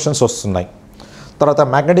బేస్డ్ క్వశ్చన్స్ వస్తున్నాయి. తర్వాత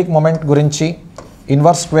మ్యాగ్నెటిక్ మొమెంట్ గురించి,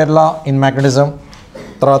 inverse square law in magnetism,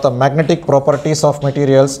 తర్వాత magnetic properties of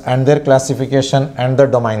materials and there classification and the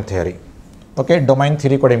domain theory. Okay, domain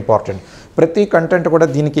theory కూడా ఇంపార్టెంట్. ప్రతి కంటెంట్ కూడా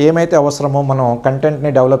దీనికి ఏమైతే అవసరమో మనం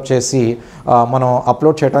కంటెంట్ని డెవలప్ చేసి మనం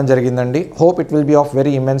అప్లోడ్ చేయడం జరిగిందండి. Hope it will be of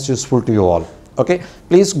very immense useful to you all. Okay,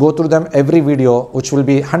 please go through them every video, which will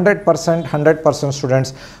be 100% students.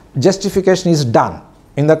 Justification is done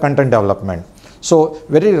in the content development. So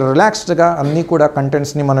very relaxed ga anni kuda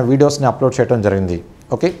contents ni mana videos ni upload cheyadam jarindi.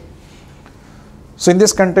 Okay, so in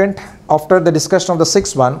this content, after the discussion of the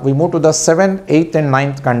 6th one, we move to the 7th, 8th and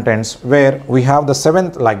 9th contents, where we have the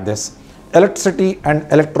 7th like this: electricity and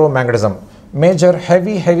electromagnetism. Major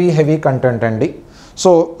heavy content andi.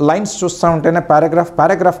 So lines చూస్తూ ఉంటేనే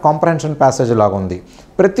paragraph comprehension passage లాగా ఉంది.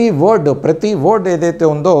 ప్రతి word ఏదైతే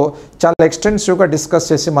ఉందో చాలా ఎక్స్టెన్సివ్గా discuss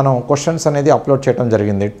చేసి మనం క్వశ్చన్స్ అనేది అప్లోడ్ చేయడం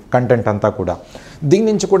జరిగింది కంటెంట్ అంతా కూడా. దీని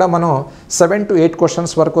నుంచి కూడా మనం 7 to 8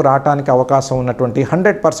 క్వశ్చన్స్ వరకు రావడానికి అవకాశం ఉన్నటువంటి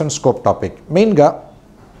 100% స్కోప్ టాపిక్. మెయిన్గా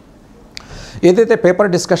ఏదైతే పేపర్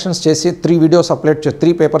డిస్కషన్స్ చేసి 3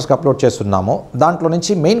 పేపర్స్కి అప్లోడ్ చేస్తున్నామో దాంట్లో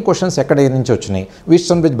నుంచి మెయిన్ క్వశ్చన్స్ ఎక్కడ నుంచి వచ్చినాయి, which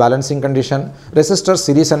one with balancing condition, resistor,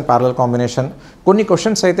 series and parallel combination. కొన్ని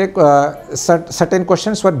క్వశ్చన్స్ అయితే certain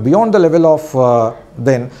questions were beyond the level of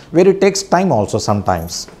then where it takes time also some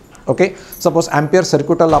times. Okay, suppose ampere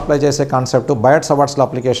సర్క్యూటర్లో apply చేసే concept, బయట్ సవార్ట్స్లో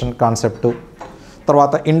application concept,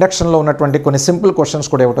 తర్వాత ఇండక్షన్లో ఉన్నటువంటి కొన్ని simple questions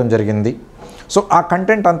కూడా ఇవ్వడం జరిగింది. సో ఆ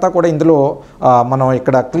కంటెంట్ అంతా కూడా ఇందులో మనం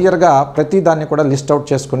ఇక్కడ క్లియర్గా ప్రతి దాన్ని కూడా లిస్ట్ అవుట్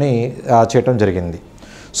చేసుకుని చేయడం జరిగింది.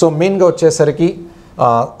 సో మెయిన్గా వచ్చేసరికి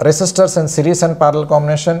resistors and series and parallel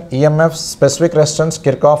combination, EMF, specific resistance,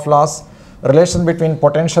 Kirchhoff loss, relation between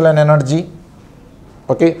potential and energy.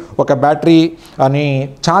 Okay, ఒక బ్యాటరీ అని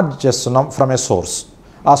ఛార్జ్ చేస్తున్నాం ఫ్రమ్ ఏ సోర్స్.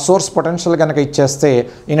 ఆ సోర్స్ పొటెన్షియల్ కనుక ఇచ్చేస్తే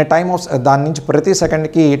ఇన్ ఎ టైమ్ ఆఫ్ దాని నుంచి ప్రతి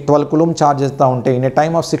సెకండ్కి 12 కూలుంబ్ ఛార్జ్ చేస్తూ ఉంటే in a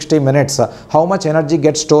time of 60 minutes how much energy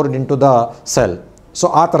get stored in to the cell. So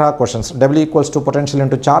ఆ తరహా questions, W = potential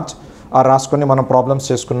into charge రాసుకొని మనం ప్రాబ్లమ్స్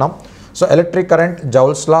చేసుకున్నాం. So electric current,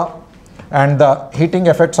 joules law and the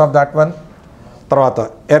heating effects of that one. తర్వాత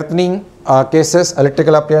ఎర్త్నింగ్ cases,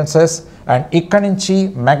 electrical appliances, and ఇక్కడ నుంచి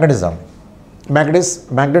magnetism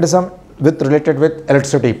related with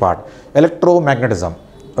electricity part, electromagnetism.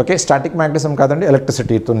 Okay, static magnetism కాదండి,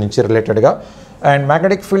 ఎలక్ట్రిసిటీతో నుంచి రిలేటెడ్గా. And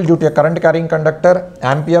magnetic field due to current carrying conductor,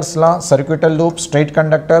 amperes law, circuital loop, straight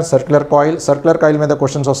conductor, circular coil మీద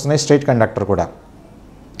questions వస్తున్నాయి, straight conductor కూడా.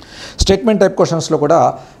 Statement type క్వశ్చన్స్లో కూడా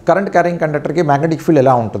current carrying కండక్టర్కి magnetic field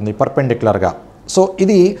ఎలా ఉంటుంది పర్పెండిక్యులర్గా. So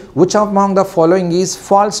ఇది which among the following is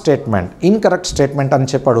false statement, incorrect statement అని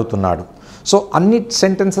చెప్పి అడుగుతున్నాడు. సో అన్ని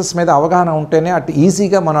సెంటెన్సెస్ మీద అవగాహన ఉంటేనే అటు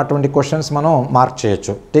ఈజీగా మనం అటువంటి క్వశ్చన్స్ మనం మార్క్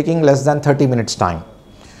చేయొచ్చు, taking less than 30 minutes time.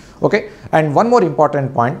 Okay, and one more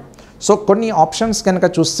important point. So కొన్ని ఆప్షన్స్ కనుక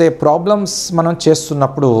చూస్తే ప్రాబ్లమ్స్ మనం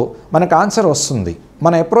చేస్తున్నప్పుడు మనకు ఆన్సర్ వస్తుంది,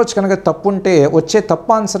 మన అప్రోచ్ కనుక తప్పు ఉంటే వచ్చే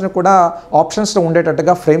తప్పు ఆన్సర్ని కూడా ఆప్షన్స్లో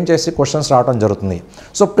ఉండేటట్టుగా ఫ్రేమ్ చేసి క్వశ్చన్స్ రావడం జరుగుతుంది.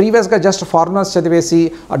 సో ప్రీవియస్గా జస్ట్ ఫార్ములాస్ చదివేసి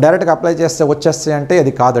డైరెక్ట్గా అప్లై చేస్తే వచ్చేస్తాయి అంటే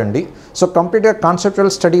అది కాదండి. సో కంప్లీట్గా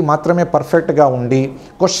కాన్సెప్చువల్ స్టడీ మాత్రమే పర్ఫెక్ట్గా ఉండి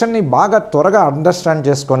క్వశ్చన్ని బాగా త్వరగా అండర్స్టాండ్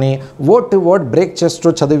చేసుకొని వర్డ్ టు వర్డ్ బ్రేక్ చేస్తూ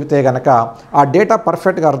చదివితే కనుక ఆ డేటా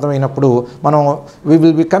పర్ఫెక్ట్గా అర్థమైనప్పుడు మనం we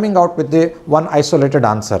will be coming out with the one isolated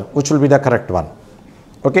answer which will be the correct one.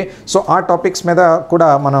 Okay, so ఆ టాపిక్స్ మీద కూడా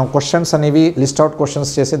మనం క్వశ్చన్స్ అనేవి లిస్ట్ అవుట్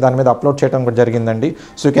క్వశ్చన్స్ చేసి దాని మీద అప్లోడ్ చేయడం కూడా జరిగిందండి.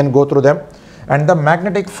 So you can go through them. And the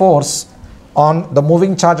magnetic force on the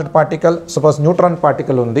moving charged particle, suppose neutron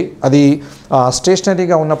particle ఉంది, అది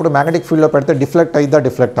స్టేషనరీగా ఉన్నప్పుడు మ్యాగ్నెటిక్ ఫీల్డ్లో పెడితే డిఫ్లెక్ట్ అయిద్దా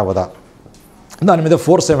డిఫ్లెక్ట్ అవ్వదా, దాని మీద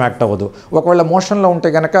ఫోర్స్ ఏం యాక్ట్ అవ్వదు. ఒకవేళ మోషన్లో ఉంటే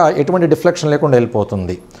కనుక ఎటువంటి డిఫ్లెక్షన్ లేకుండా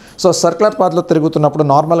వెళ్ళిపోతుంది. సో సర్క్యులర్ పాత్లో తిరుగుతున్నప్పుడు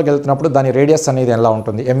నార్మల్గా వెళ్తున్నప్పుడు దాని రేడియస్ అనేది ఎలా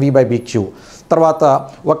ఉంటుంది, mv/bq. తర్వాత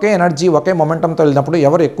ఒకే ఎనర్జీ ఒకే మొమెంటంతో వెళ్ళినప్పుడు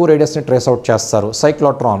ఎవరు ఎక్కువ రేడియస్ని ట్రేస్ అవుట్ చేస్తారు,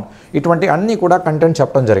 సైక్లోట్రాన్. ఇటువంటి అన్నీ కూడా కంటెంట్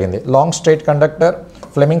చెప్పడం జరిగింది. Long straight conductor,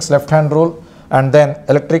 Fleming's left hand rule, and then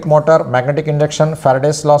electric motor, magnetic induction,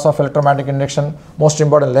 Faraday's loss of electromagnetic induction, most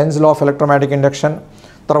important lens law of electromagnetic induction,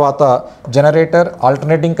 తర్వాత జనరేటర్,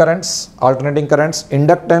 ఆల్టర్నేటింగ్ కరెంట్స్,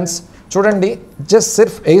 ఇండక్టెన్స్. చూడండి, just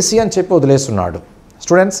సిర్ఫ్ AC అని చెప్పి వదిలేస్తున్నాడు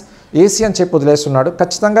students, AC అని చెప్పి వదిలేస్తున్నాడు.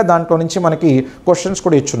 ఖచ్చితంగా దాంట్లో నుంచి మనకి క్వశ్చన్స్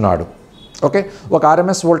కూడా ఇచ్చున్నాడు. ఓకే, ఒక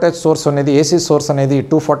ఆర్ఎంఎస్ వోల్టేజ్ సోర్స్ అనేది, ఏసీ సోర్స్ అనేది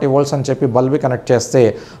 240 volts అని చెప్పి బల్బ్ కనెక్ట్ చేస్తే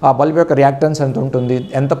ఆ బల్బ్ యొక్క రియాక్టెన్స్ ఎంత ఉంటుంది,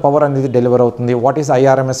 ఎంత పవర్ అనేది డెలివర్ అవుతుంది, what is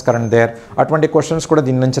IRMS current there, అటువంటి క్వశ్చన్స్ కూడా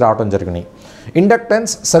దీని నుంచి రావడం జరిగినాయి.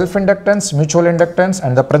 Inductance, self inductance, mutual inductance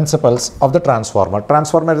and the principles of the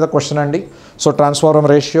transformer is the question అండి. So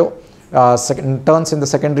transformer ratio, turns in the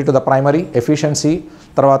secondary to the primary, efficiency,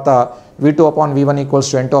 తర్వాత V2/V1 equals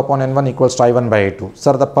to N2/N1 equals to I1/I2.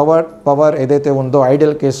 Sir the power ఏదైతే ఉందో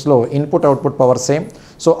ideal కేసులో input output power same.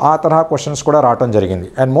 So ఆ తరహా questions కూడా రావడం జరిగింది.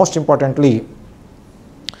 అండ్ మోస్ట్ ఇంపార్టెంట్లీ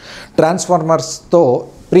ట్రాన్స్ఫార్మర్స్తో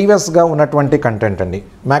ప్రీవియస్గా ఉన్నటువంటి కంటెంట్ అండి,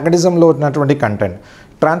 మ్యాగ్నెటిజంలో ఉన్నటువంటి కంటెంట్.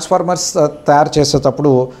 ట్రాన్స్ఫార్మర్స్ తయారు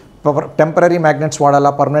చేసేటప్పుడు టెంపరీ మ్యాగ్నెట్స్ వాడాలా,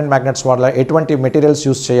 పర్మనెంట్ మ్యాగ్నెట్స్ వాడాలా, ఎటువంటి మెటీరియల్స్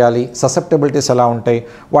యూస్ చేయాలి, ససెప్టబిలిటీస్ ఎలా ఉంటాయి,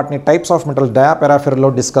 వాటిని టైప్స్ ఆఫ్ మెటల్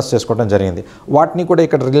డయాపెరాఫిర్లో డిస్కస్ చేసుకోవడం జరిగింది. వాటిని కూడా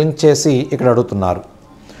ఇక్కడ లింక్ చేసి ఇక్కడ అడుగుతున్నారు.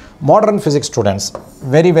 Modern physics students,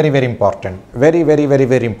 very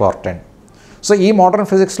important. So ఈ మోడర్న్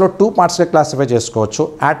ఫిజిక్స్లో 2 partsగా క్లాసిఫై చేసుకోవచ్చు.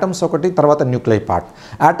 యాటమ్స్ ఒకటి, తర్వాత న్యూక్లై పార్ట్.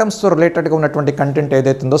 యాటమ్స్తో రిలేటెడ్గా ఉన్నటువంటి కంటెంట్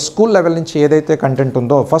ఏదైతే ఉందో, స్కూల్ లెవెల్ నుంచి ఏదైతే కంటెంట్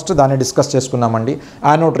ఉందో ఫస్ట్ దాన్ని డిస్కస్ చేసుకున్నామండి.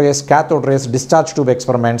 Anode race, cathode race, discharge tube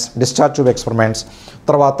experiments,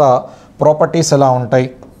 తర్వాత ప్రాపర్టీస్ ఎలా ఉంటాయి,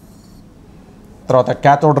 తర్వాత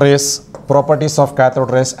cathode race, properties of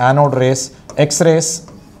cathode race, anode race, X-rays,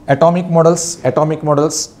 atomic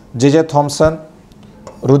models, JJ Thomson,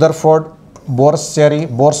 రుదర్ఫోర్డ్, bores theory,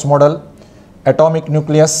 bores model, atomic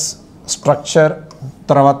nucleus structure,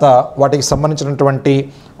 తర్వాత వాటికి సంబంధించినటువంటి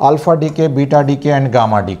alpha DK, beta DK and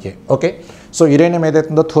gamma DK. Okay, so uranium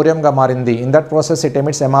ఏదైతుందో థోరియంగా మారింది. In that process it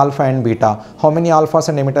emits M alpha and beta. How many ఆల్ఫాస్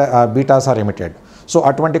and betas are emitted. So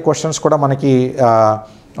అటువంటి questions కూడా మనకి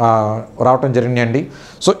రావటం జరిగిందండి.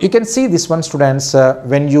 So you can see this one students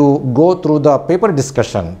when you go through the paper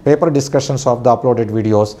discussions of the uploaded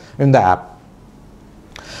videos in the app.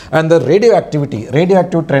 And the radio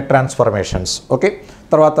active transformations. Okay,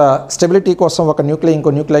 తర్వాత stability కోసం ఒక nuclei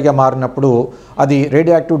ఇంకో న్యూక్లియైగా మారినప్పుడు అది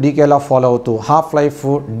రేడియో యాక్టివ్ డీకేలా ఫాలో అవుతూ half life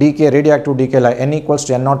DK, radio active డీకేలా N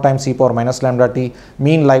 = N0 times e⁻ - λt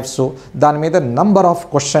mean lifes. దాని మీద number of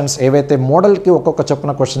questions ఏవైతే మోడల్కి ఒక్కొక్క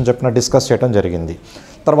క్వశ్చన్ డిస్కస్ చేయడం జరిగింది.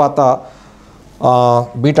 తర్వాత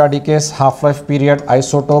beta DK's, half life period,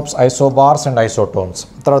 isotopes, isobars and isotones,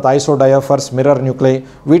 తర్వాత ఐసోడయాఫర్స్, మిర్రర్ న్యూక్లియై,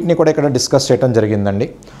 వీటిని కూడా ఇక్కడ డిస్కస్ చేయడం జరిగిందండి.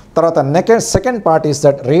 తర్వాత second part is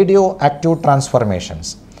that radio active transformations,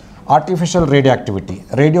 artificial radio activity,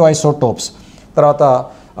 radio isotopes, తర్వాత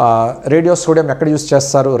రేడియో సోడియం ఎక్కడ యూస్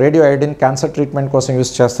చేస్తారు, రేడియో ఐడిన్ క్యాన్సర్ ట్రీట్మెంట్ కోసం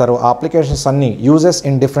యూస్ చేస్తారు, ఆ అప్లికేషన్స్ అన్నీ, యూజెస్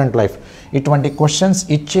ఇన్ డిఫరెంట్ లైఫ్, ఇటువంటి క్వశ్చన్స్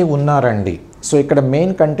ఇచ్చి ఉన్నారండి. సో ఇక్కడ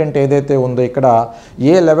మెయిన్ కంటెంట్ ఏదైతే ఉందో ఇక్కడ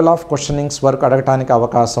ఏ లెవెల్ ఆఫ్ క్వశ్చనింగ్స్ వరకు అడగటానికి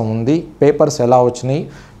అవకాశం ఉంది, పేపర్స్ ఎలా వచ్చినాయి,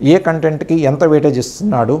 ఏ కంటెంట్కి ఎంత వెయిటేజ్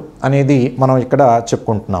ఇస్తున్నాడు అనేది మనం ఇక్కడ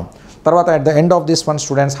చెప్పుకుంటున్నాం. తర్వాత at the end of this one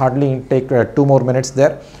students hardly take 2 more minutes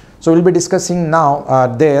there. So will be discussing now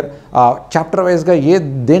there chapter వైజ్గా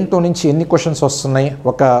దేంట్లో నుంచి ఎన్ని క్వశ్చన్స్ వస్తున్నాయి,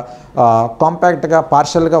 ఒక కాంపాక్ట్గా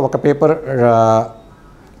పార్షల్గా ఒక పేపర్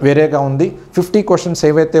వేరేగా ఉంది. 50 క్వశ్చన్స్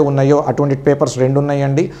ఏవైతే ఉన్నాయో అటువంటి పేపర్స్ 2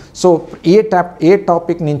 ఉన్నాయండి. సో ఏ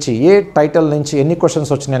టాపిక్ నుంచి ఏ టైటిల్ నుంచి ఎన్ని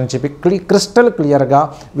క్వశ్చన్స్ వచ్చినాయని చెప్పి క్రిస్టల్ క్లియర్గా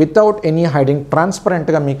వితౌట్ ఎనీ హైడింగ్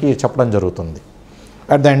ట్రాన్స్పరెంట్గా మీకు చెప్పడం జరుగుతుంది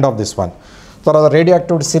at the end of this one. తర్వాత radio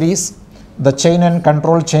activity series, the chain and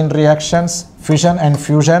control chain reactions, fusion and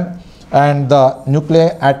fusion and the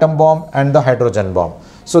nuclear atom bomb and the hydrogen bomb.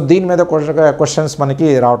 So దీని మీద questions మనకి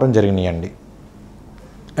రావడం జరిగినాయండి.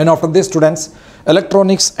 And after this students,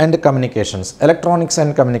 electronics and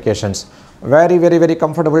communications very very very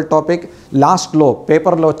comfortable topic. లాస్ట్లో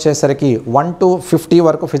పేపర్లో వచ్చేసరికి 1 to 50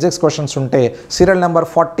 వరకు physics questions ఉంటే serial number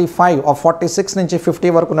 45 or 46 నుంచి 50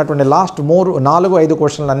 వరకు ఉన్నటువంటి లాస్ట్ 4-5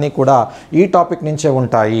 క్వశ్చన్లు అన్నీ కూడా ఈ టాపిక్ నుంచే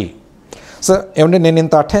ఉంటాయి. సో ఏమంటే నేను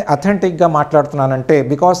ఇంత అథెంటిక్గా మాట్లాడుతున్నానంటే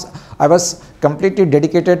because I was completely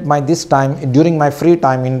dedicated this time during my free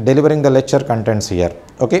time in delivering the lecture contents here.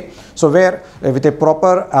 Okay, so where with a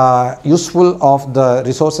proper useful of the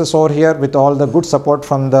resources over here with all the good support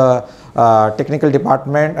from the technical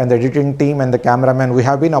department and the editing team and the cameraman, we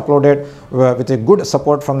have been uploaded with a good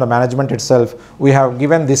support from the management itself. We have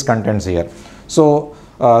given these contents here. So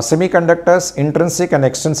semiconductors, intrinsic and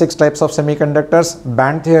extrinsic types of semiconductors,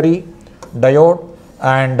 band theory, diode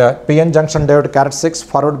and PN junction diode characteristics,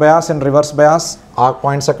 forward bias and reverse bias are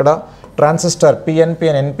points akkada, transistor PNP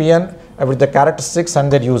and NPN with the characteristics and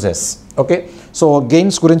their uses. Okay, so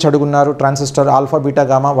gains గురించి అడుగున్నారు. Transistor alpha beta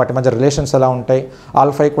gamma వాటి మధ్య relations ఎలా ఉంటాయి,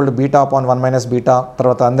 alpha equal beta upon 1 - beta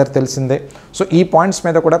తర్వాత అందరికి తెలిసిందే. So ఈ points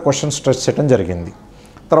మీద కూడా క్వశ్చన్ స్ట్రెస్ చేయడం జరిగింది.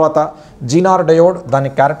 తర్వాత జీనార్ డయోడ్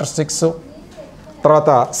దాని క్యారెక్టరిస్టిక్స్, తర్వాత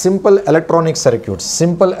simple electronic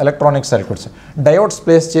circuits diodes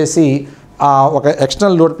place చేసి ఒక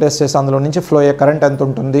ఎక్స్టర్నల్ లోడ్ ప్లేస్ చేసి అందులో నుంచి ఫ్లో అయ్యే కరెంట్ ఎంత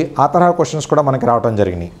ఉంటుంది, ఆ తరహా క్వశ్చన్స్ కూడా మనకి రావడం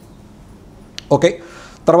జరిగినాయి. ఓకే,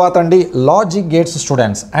 తర్వాత అండి logic gates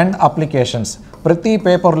students and applications. ప్రతి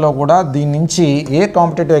పేపర్లో కూడా దీని నుంచి ఏ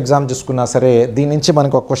కాంపిటేటివ్ ఎగ్జామ్ చూసుకున్నా సరే దీని నుంచి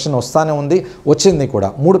మనకు ఒక క్వశ్చన్ వస్తూనే ఉంది, వచ్చింది కూడా.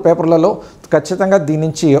 3 పేపర్లలో ఖచ్చితంగా దీని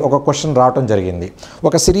నుంచి ఒక క్వశ్చన్ రావడం జరిగింది.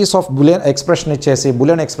 ఒక సిరీస్ ఆఫ్ బులియన్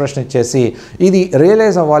ఎక్స్ప్రెషన్ ఇచ్చేసి ఇది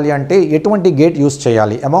రియలైజ్ అవ్వాలి అంటే ఎటువంటి గేట్ యూస్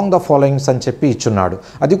చేయాలి అమాంగ్ ద ఫాలోయింగ్స్ అని చెప్పి ఇచ్చున్నాడు.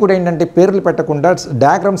 అది కూడా ఏంటంటే పేర్లు పెట్టకుండా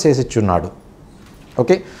డయాగ్రామ్స్ వేసి ఇచ్చున్నాడు.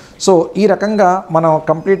 ఓకే, సో ఈ రకంగా మనం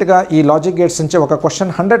కంప్లీట్గా ఈ లాజిక్ గేట్స్ నుంచి ఒక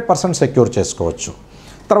క్వశ్చన్ 100% సెక్యూర్ చేసుకోవచ్చు.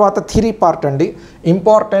 తర్వాత థియరీ పార్ట్ అండి,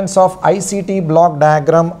 importance of ICT block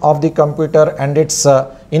diagram of the computer and it's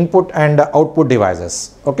input and output devices.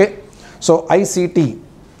 Okay, so ICT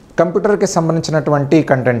కంప్యూటర్కి సంబంధించినటువంటి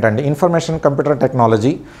కంటెంట్ అండి, information computer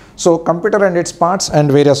technology. So computer and it's parts and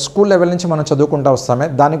various school level నుంచి మనం చదువుకుంటూ వస్తామే.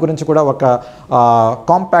 దాని గురించి కూడా ఒక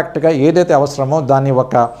కాంపాక్ట్గా ఏదైతే అవసరమో దాన్ని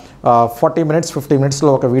ఒక 40 minutes 50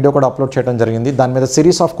 minutesలో ఒక వీడియో కూడా అప్లోడ్ చేయడం జరిగింది. దాని మీద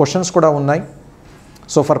సిరీస్ ఆఫ్ క్వశ్చన్స్ కూడా ఉన్నాయి.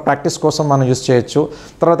 సో ఫర్ ప్రాక్టీస్ కోసం మనం యూస్ చేయొచ్చు.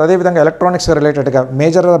 తర్వాత అదేవిధంగా ఎలక్ట్రానిక్స్ రిలేటెడ్గా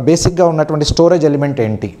మేజర్గా బేసిక్గా ఉన్నటువంటి స్టోరేజ్ ఎలిమెంట్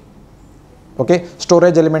ఏంటి. ఓకే,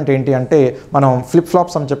 స్టోరేజ్ ఎలిమెంట్ ఏంటి అంటే మనం ఫ్లిప్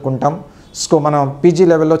ఫ్లాప్స్ అని చెప్పుకుంటాం. సో మనం పీజీ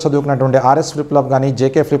లెవెల్లో చదువుకున్నటువంటి ఆర్ఎస్ ఫ్లిప్ ఫ్లాప్ కానీ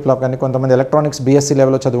జేకే ఫ్లిప్ ఫ్లాప్ కానీ కొంతమంది ఎలక్ట్రానిక్స్ బీఎస్సీ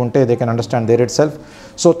లెవెల్లో చదువుంటే they can understand their it self.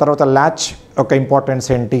 So తర్వాత ల్యాచ్ ఒక ఇంపార్టెన్స్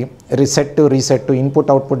ఏంటి, రీసెట్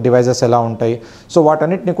ఇన్పుట్ అవుట్పుట్ డివైజెస్ ఎలా ఉంటాయి, సో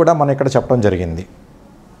వాటన్నిటిని కూడా మనం ఇక్కడ చెప్పడం జరిగింది.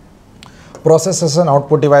 Processes and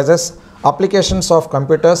output devices, applications of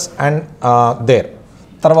computers and there.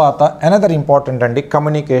 తర్వాత అనదర్ ఇంపార్టెంట్ అండి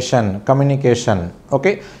కమ్యూనికేషన్.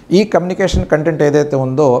 ఓకే, ఈ కమ్యూనికేషన్ కంటెంట్ ఏదైతే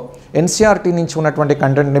ఉందో ఎన్సీఆర్టీ నుంచి ఉన్నటువంటి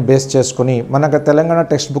కంటెంట్ని బేస్ చేసుకుని మనకు తెలంగాణ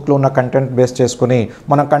టెక్స్ట్ బుక్లో ఉన్న కంటెంట్ బేస్ చేసుకుని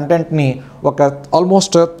మన కంటెంట్ని ఒక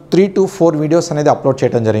ఆల్మోస్ట్ 3 to 4 వీడియోస్ అనేది అప్లోడ్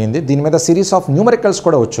చేయడం జరిగింది. దీని మీద సిరీస్ ఆఫ్ న్యూమరికల్స్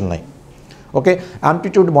కూడా వచ్చున్నాయి. ఓకే,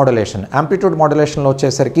 యాంప్లిట్యూడ్ మోడ్యులేషన్లో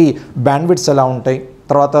వచ్చేసరికి బ్యాండ్విడ్త్స్ ఎలా ఉంటాయి,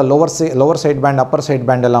 తర్వాత lower side band upper side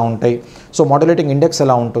band ఎలా ఉంటాయి, సో మాడ్యులేటింగ్ ఇండెక్స్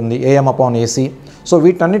ఎలా ఉంటుంది, AM/AC. సో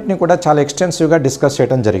వీటన్నిటిని కూడా చాలా ఎక్స్టెన్సివ్గా డిస్కస్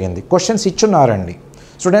చేయడం జరిగింది. Questions ఇచ్చున్నారండి.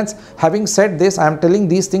 Students, having said this, I am telling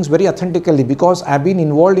these things very authentically because I have been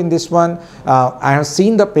involved in this one. I have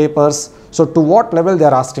seen the papers. So to what level they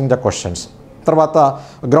are asking the questions. తర్వాత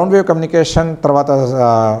ground wave communication, తర్వాత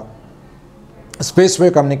space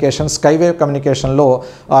wave communication, sky wave కమ్యూనికేషన్లో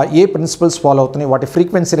ఏ principles follow అవుతున్నాయి, వాటి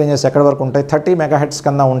frequency ranges ఎక్కడి వరకు ఉంటాయి, 30 MHz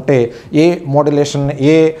కన్నా ఉంటే ఏ modulation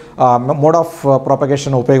A mode of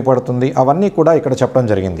propagation ఉపయోగపడుతుంది, అవన్నీ కూడా ఇక్కడ చెప్పడం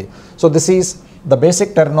జరిగింది. So this is the basic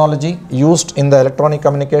terminology used in the electronic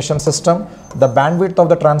communication system, the bandwidth of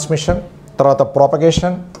the transmission, తర్వాత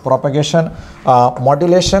propagation,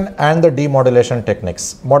 modulation and the demodulation techniques,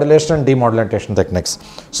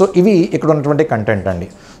 so ఇవి ఇక్కడ ఉన్నటువంటి కంటెంట్ అండి.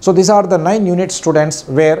 So these are the 9 unit students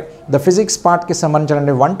where the physics part కి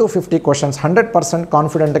సంబంధించిన 1 to 50 questions 100%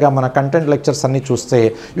 కాన్ఫిడెంట్గా మన content lectures అన్ని చూస్తే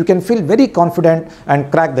you can feel very confident and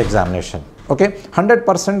crack the examination. Okay,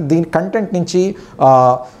 100% దీని కంటెంట్ నుంచి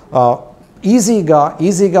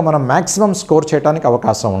ఈజీగా మనం మ్యాక్సిమం స్కోర్ చేయడానికి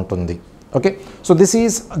అవకాశం ఉంటుంది. Okay, so this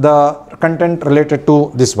is the content related to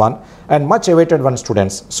this one and much awaited one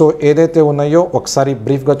students. So ఏదైతే ఉన్నాయో ఒకసారి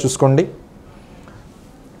బ్రీఫ్గా చూసుకోండి.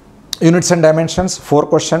 యూనిట్స్ అండ్ డైమెన్షన్స్ 4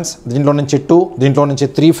 క్వశ్చన్స్, దీంట్లో నుంచి 2, దీంట్లో నుంచి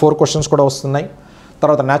 3-4 క్వశ్చన్స్ కూడా వస్తున్నాయి.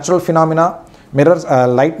 తర్వాత న్యాచురల్ ఫినామినా, మిర్రర్స్,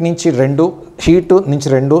 లైట్ నుంచి 2, హీట్ నుంచి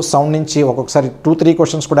 2, సౌండ్ నుంచి ఒక్కొక్కసారి 2-3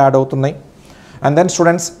 క్వశ్చన్స్ కూడా యాడ్ అవుతున్నాయి. And then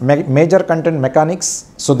students major content mechanics,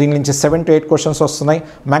 so దీని నుంచి 7 to 8 క్వశ్చన్స్ వస్తున్నాయి.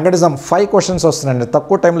 మ్యాగ్నటిజం 5 క్వశ్చన్స్ వస్తున్నాయండి,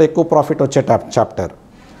 తక్కువ టైంలో ఎక్కువ ప్రాఫిట్ వచ్చే చాప్టర్.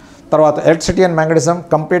 తర్వాత ఎలక్ట్రిసిటీ అండ్ మ్యాగ్నటిజం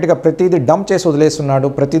కంప్లీట్గా ప్రతిదీ డంప్ చేసి వదిలేస్తున్నాడు,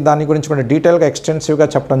 ప్రతి దాని గురించి కూడా డీటెయిల్గా ఎక్స్టెన్సివ్గా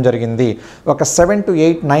చెప్పడం జరిగింది. ఒక 7 to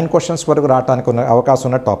 8, 9 క్వశ్చన్స్ వరకు రావడానికి ఉన్న అవకాశం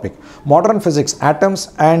ఉన్న topic. Modern physics, atoms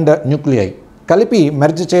and nuclei కలిపి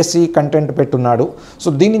మెర్జ్ చేసి కంటెంట్ పెట్టున్నాడు. సో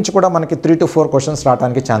దీని నుంచి కూడా మనకి 3 to 4 క్వశ్చన్స్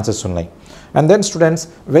రావడానికి ఛాన్సెస్ ఉన్నాయి. And then students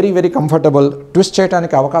very comfortable, twist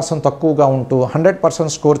చేయడానికి అవకాశం తక్కువగా ఉంటూ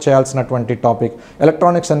 100% స్కోర్ చేయాల్సినటువంటి topic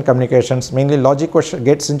electronics and communications. Mainly logic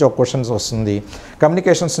gates నుంచి ఒక క్వశ్చన్స్ వస్తుంది,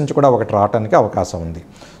 కమ్యూనికేషన్స్ నుంచి కూడా ఒకటి రావడానికి అవకాశం ఉంది.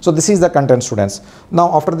 So this is the content students. Now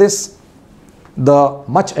after this the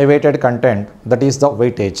much awaited content, that is the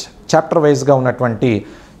weightage. Chapter వైజ్గా ఉన్నటువంటి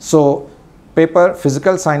so paper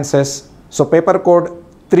physical sciences, so paper code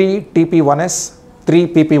 3TP1S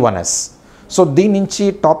 3PP1S. So దీని నుంచి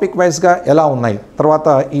టాపిక్ వైజ్గా ఎలా ఉన్నాయి, తర్వాత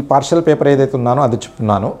ఈ పార్షియల్ పేపర్ ఏదైతే ఉన్నానో అది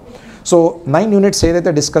చెప్తున్నాను. సో 9 యూనిట్స్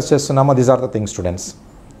ఏదైతే డిస్కస్ చేస్తున్నామో these are the things students.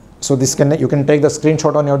 So this you can take the screen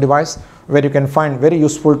shot on your device where you can find very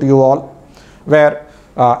useful to you all. Where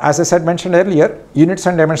as I said mention earlier, units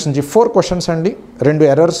and dimensions నుంచి 4 questions అండి, 2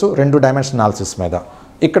 errors, 2 dimension analysis మీద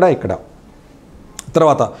ఇక్కడ.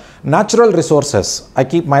 తర్వాత natural resources, I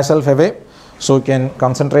keep my self away so you can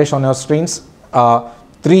concentrate on your screens.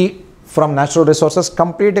 3 from natural resources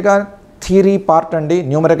కంప్లీట్గా theory part అండి,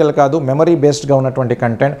 numerical కాదు, memory బేస్డ్గా ఉన్నటువంటి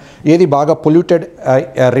content. ఏది బాగా polluted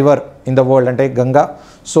river in the world అంటే Ganga,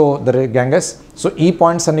 so the Ganges. So ఈ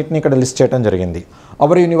points అన్నిటిని ఇక్కడ లిస్ట్ చేయడం జరిగింది.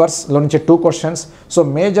 అవర్ యూనివర్స్లో నుంచి 2 క్వశ్చన్స్. సో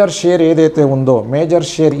మేజర్ షేర్ ఏదైతే ఉందో మేజర్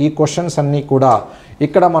షేర్ ఈ క్వశ్చన్స్ అన్నీ కూడా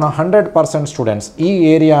ఇక్కడ మనం 100% స్టూడెంట్స్ ఈ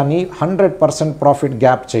ఏరియాని 100% ప్రాఫిట్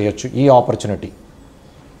గ్యాప్ చేయొచ్చు. ఈ ఆపర్చునిటీ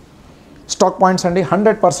స్టాక్ పాయింట్స్ అండి,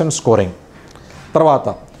 100% స్కోరింగ్. తర్వాత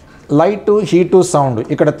లైట్, హీటు, సౌండ్,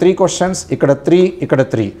 ఇక్కడ 3 క్వశ్చన్స్, ఇక్కడ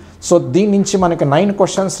 3. సో దీని నుంచి మనకి 9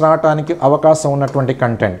 క్వశ్చన్స్ రావడానికి అవకాశం ఉన్నటువంటి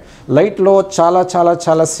కంటెంట్. లైట్లో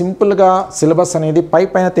చాలా సింపుల్గా సిలబస్ అనేది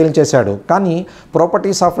పైన తేల్చేశాడు, కానీ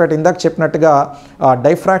ప్రాపర్టీస్ ఆఫ్ లైట్ ఇందాక చెప్పినట్టుగా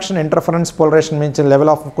డైఫ్రాక్షన్, ఇంటర్ఫరెన్స్, పోలరైజేషన్ మించిన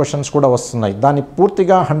లెవెల్ ఆఫ్ క్వశ్చన్స్ కూడా వస్తున్నాయి. దాన్ని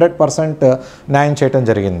పూర్తిగా 100% న్యాయం చేయడం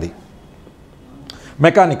జరిగింది.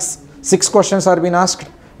 Mechanics 6 questions are been asked.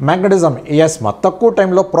 Magnetism yes తక్కువ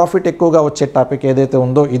టైంలో ప్రాఫిట్ ఎక్కువగా వచ్చే టాపిక్ ఏదైతే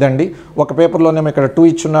ఉందో ఇదండి. ఒక పేపర్లోనేమో ఇక్కడ 2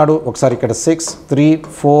 ఇచ్చున్నాడు, ఒకసారి ఇక్కడ 6, 3,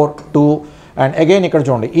 4, 2 అండ్ అగైన్ ఇక్కడ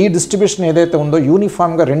చూడండి ఈ డిస్ట్రిబ్యూషన్ ఏదైతే ఉందో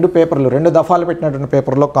యూనిఫామ్గా 2 పేపర్లు 2 దఫాలు పెట్టినటువంటి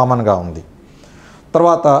పేపర్లో కామన్గా ఉంది.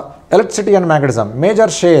 తర్వాత electricity and magnetism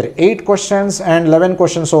major share 8 questions and 11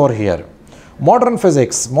 questions over here. Modern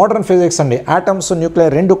physics అండి, ఆటమ్స్,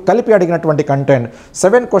 న్యూక్లియర్ 2 కలిపి అడిగినటువంటి content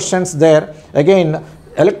 7 questions there. Again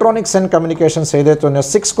electronics and communications ఏదైతే ఉన్నాయో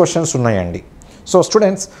 6 క్వశ్చన్స్ ఉన్నాయండి. So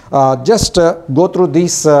students just go through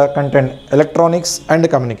these content. Electronics and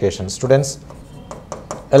communications students,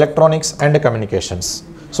 electronics and communications.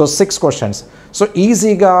 So 6 questions. So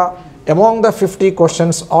ఈజీగా among the 50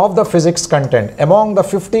 questions of the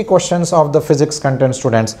physics content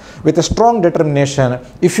students with a strong determination,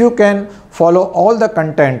 if you can follow all the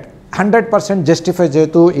content 100% justify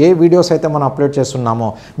చేస్తూ ఏ videos అయితే మనం upload చేస్తున్నామో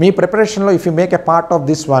మీ ప్రిపరేషన్లో if you make a part of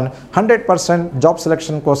this one 100% job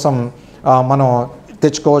selection కోసం మనం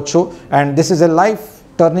తెచ్చుకోవచ్చు. And this is a life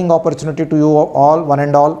turning opportunity to you all, one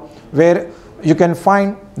and all, where you can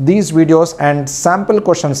find these videos and sample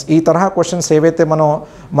questions. ఈ తరహా questions ఏవైతే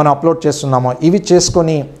మనం upload చేస్తున్నామో ఇవి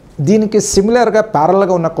చేసుకొని దీనికి సిమిలర్గా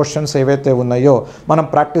ప్యారల్గా ఉన్న క్వశ్చన్స్ ఏవైతే ఉన్నాయో మనం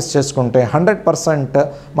ప్రాక్టీస్ చేసుకుంటే 100%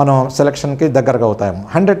 మనం సెలక్షన్కి దగ్గరగా అవుతాము.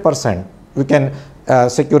 100% we can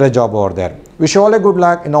secure a job over there. Wish all a good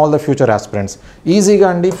luck in all the future aspirants. ఈజీగా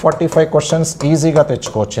అండి 45 క్వశ్చన్స్ ఈజీగా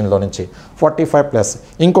తెచ్చుకోవచ్చు ఇందులో నుంచి 45+.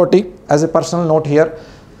 ఇంకోటి as a personal note here,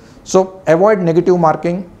 so avoid negative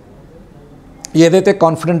marking. ఏదైతే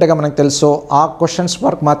కాన్ఫిడెంట్గా మనకు తెలుసో ఆ క్వశ్చన్స్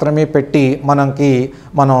వర్క్ మాత్రమే పెట్టి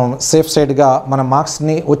మనం సేఫ్ సైడ్గా మన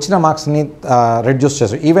వచ్చిన మార్క్స్ని రెడ్యూస్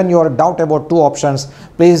చేస్తాం. Even your doubt about 2 options,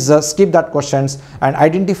 please skip that questions and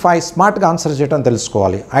identify, స్మార్ట్గా ఆన్సర్ చేయడం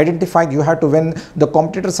తెలుసుకోవాలి. Identify, you have to, when the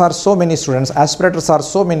competitors are so many students, ఆస్పిరేటర్స్ are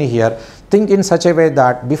so many here, think in such a way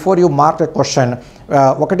that before you mark a question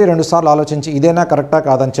 1-2 సార్లు ఆలోచించి ఇదేనా కరెక్టా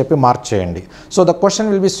కాదని చెప్పి mark చేయండి. So the question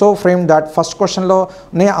will be so frame that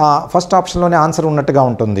first ఆప్షన్లోనే answer ఉన్నట్టుగా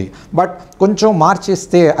ఉంటుంది, but కొంచెం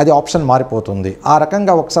మార్చిస్తే అది ఆప్షన్ మారిపోతుంది. ఆ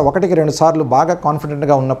రకంగా ఒకటికి 2 సార్లు బాగా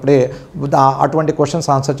కాన్ఫిడెంట్గా ఉన్నప్పుడే అటువంటి క్వశ్చన్స్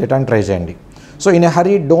ఆన్సర్ చేయడానికి ట్రై చేయండి. So in a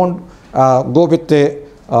hurry don't go with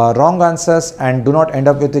wrong answers and do not end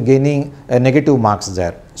up with gaining negative marks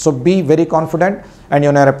there. So be very confident and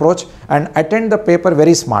in your approach and attend the paper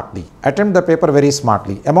very smartly. Attempt the paper very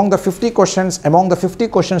smartly. Among the 50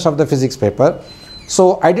 questions of the physics paper, so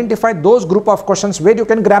identify those group of questions where you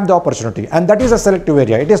can grab the opportunity, and that is a selective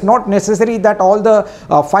area. It is not necessary that all the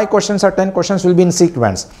 5 questions or 10 questions will be in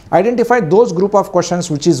sequence. Identify those group of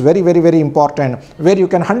questions which is very, very, very important, where you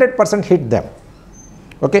can 100% hit them.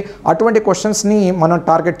 Okay, అటువంటి క్వశ్చన్స్ని మనం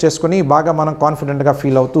target చేసుకుని బాగా మనం కాన్ఫిడెంట్గా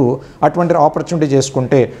feel అవుతూ అటువంటి opportunity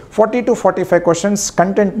చేసుకుంటే 40 to 45 క్వశ్చన్స్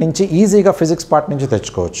కంటెంట్ నుంచి ఈజీగా ఫిజిక్స్ పార్ట్ నుంచి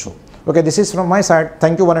తెచ్చుకోవచ్చు. Okay, this is from my side.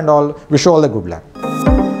 Thank you one and all. Wish all the good luck.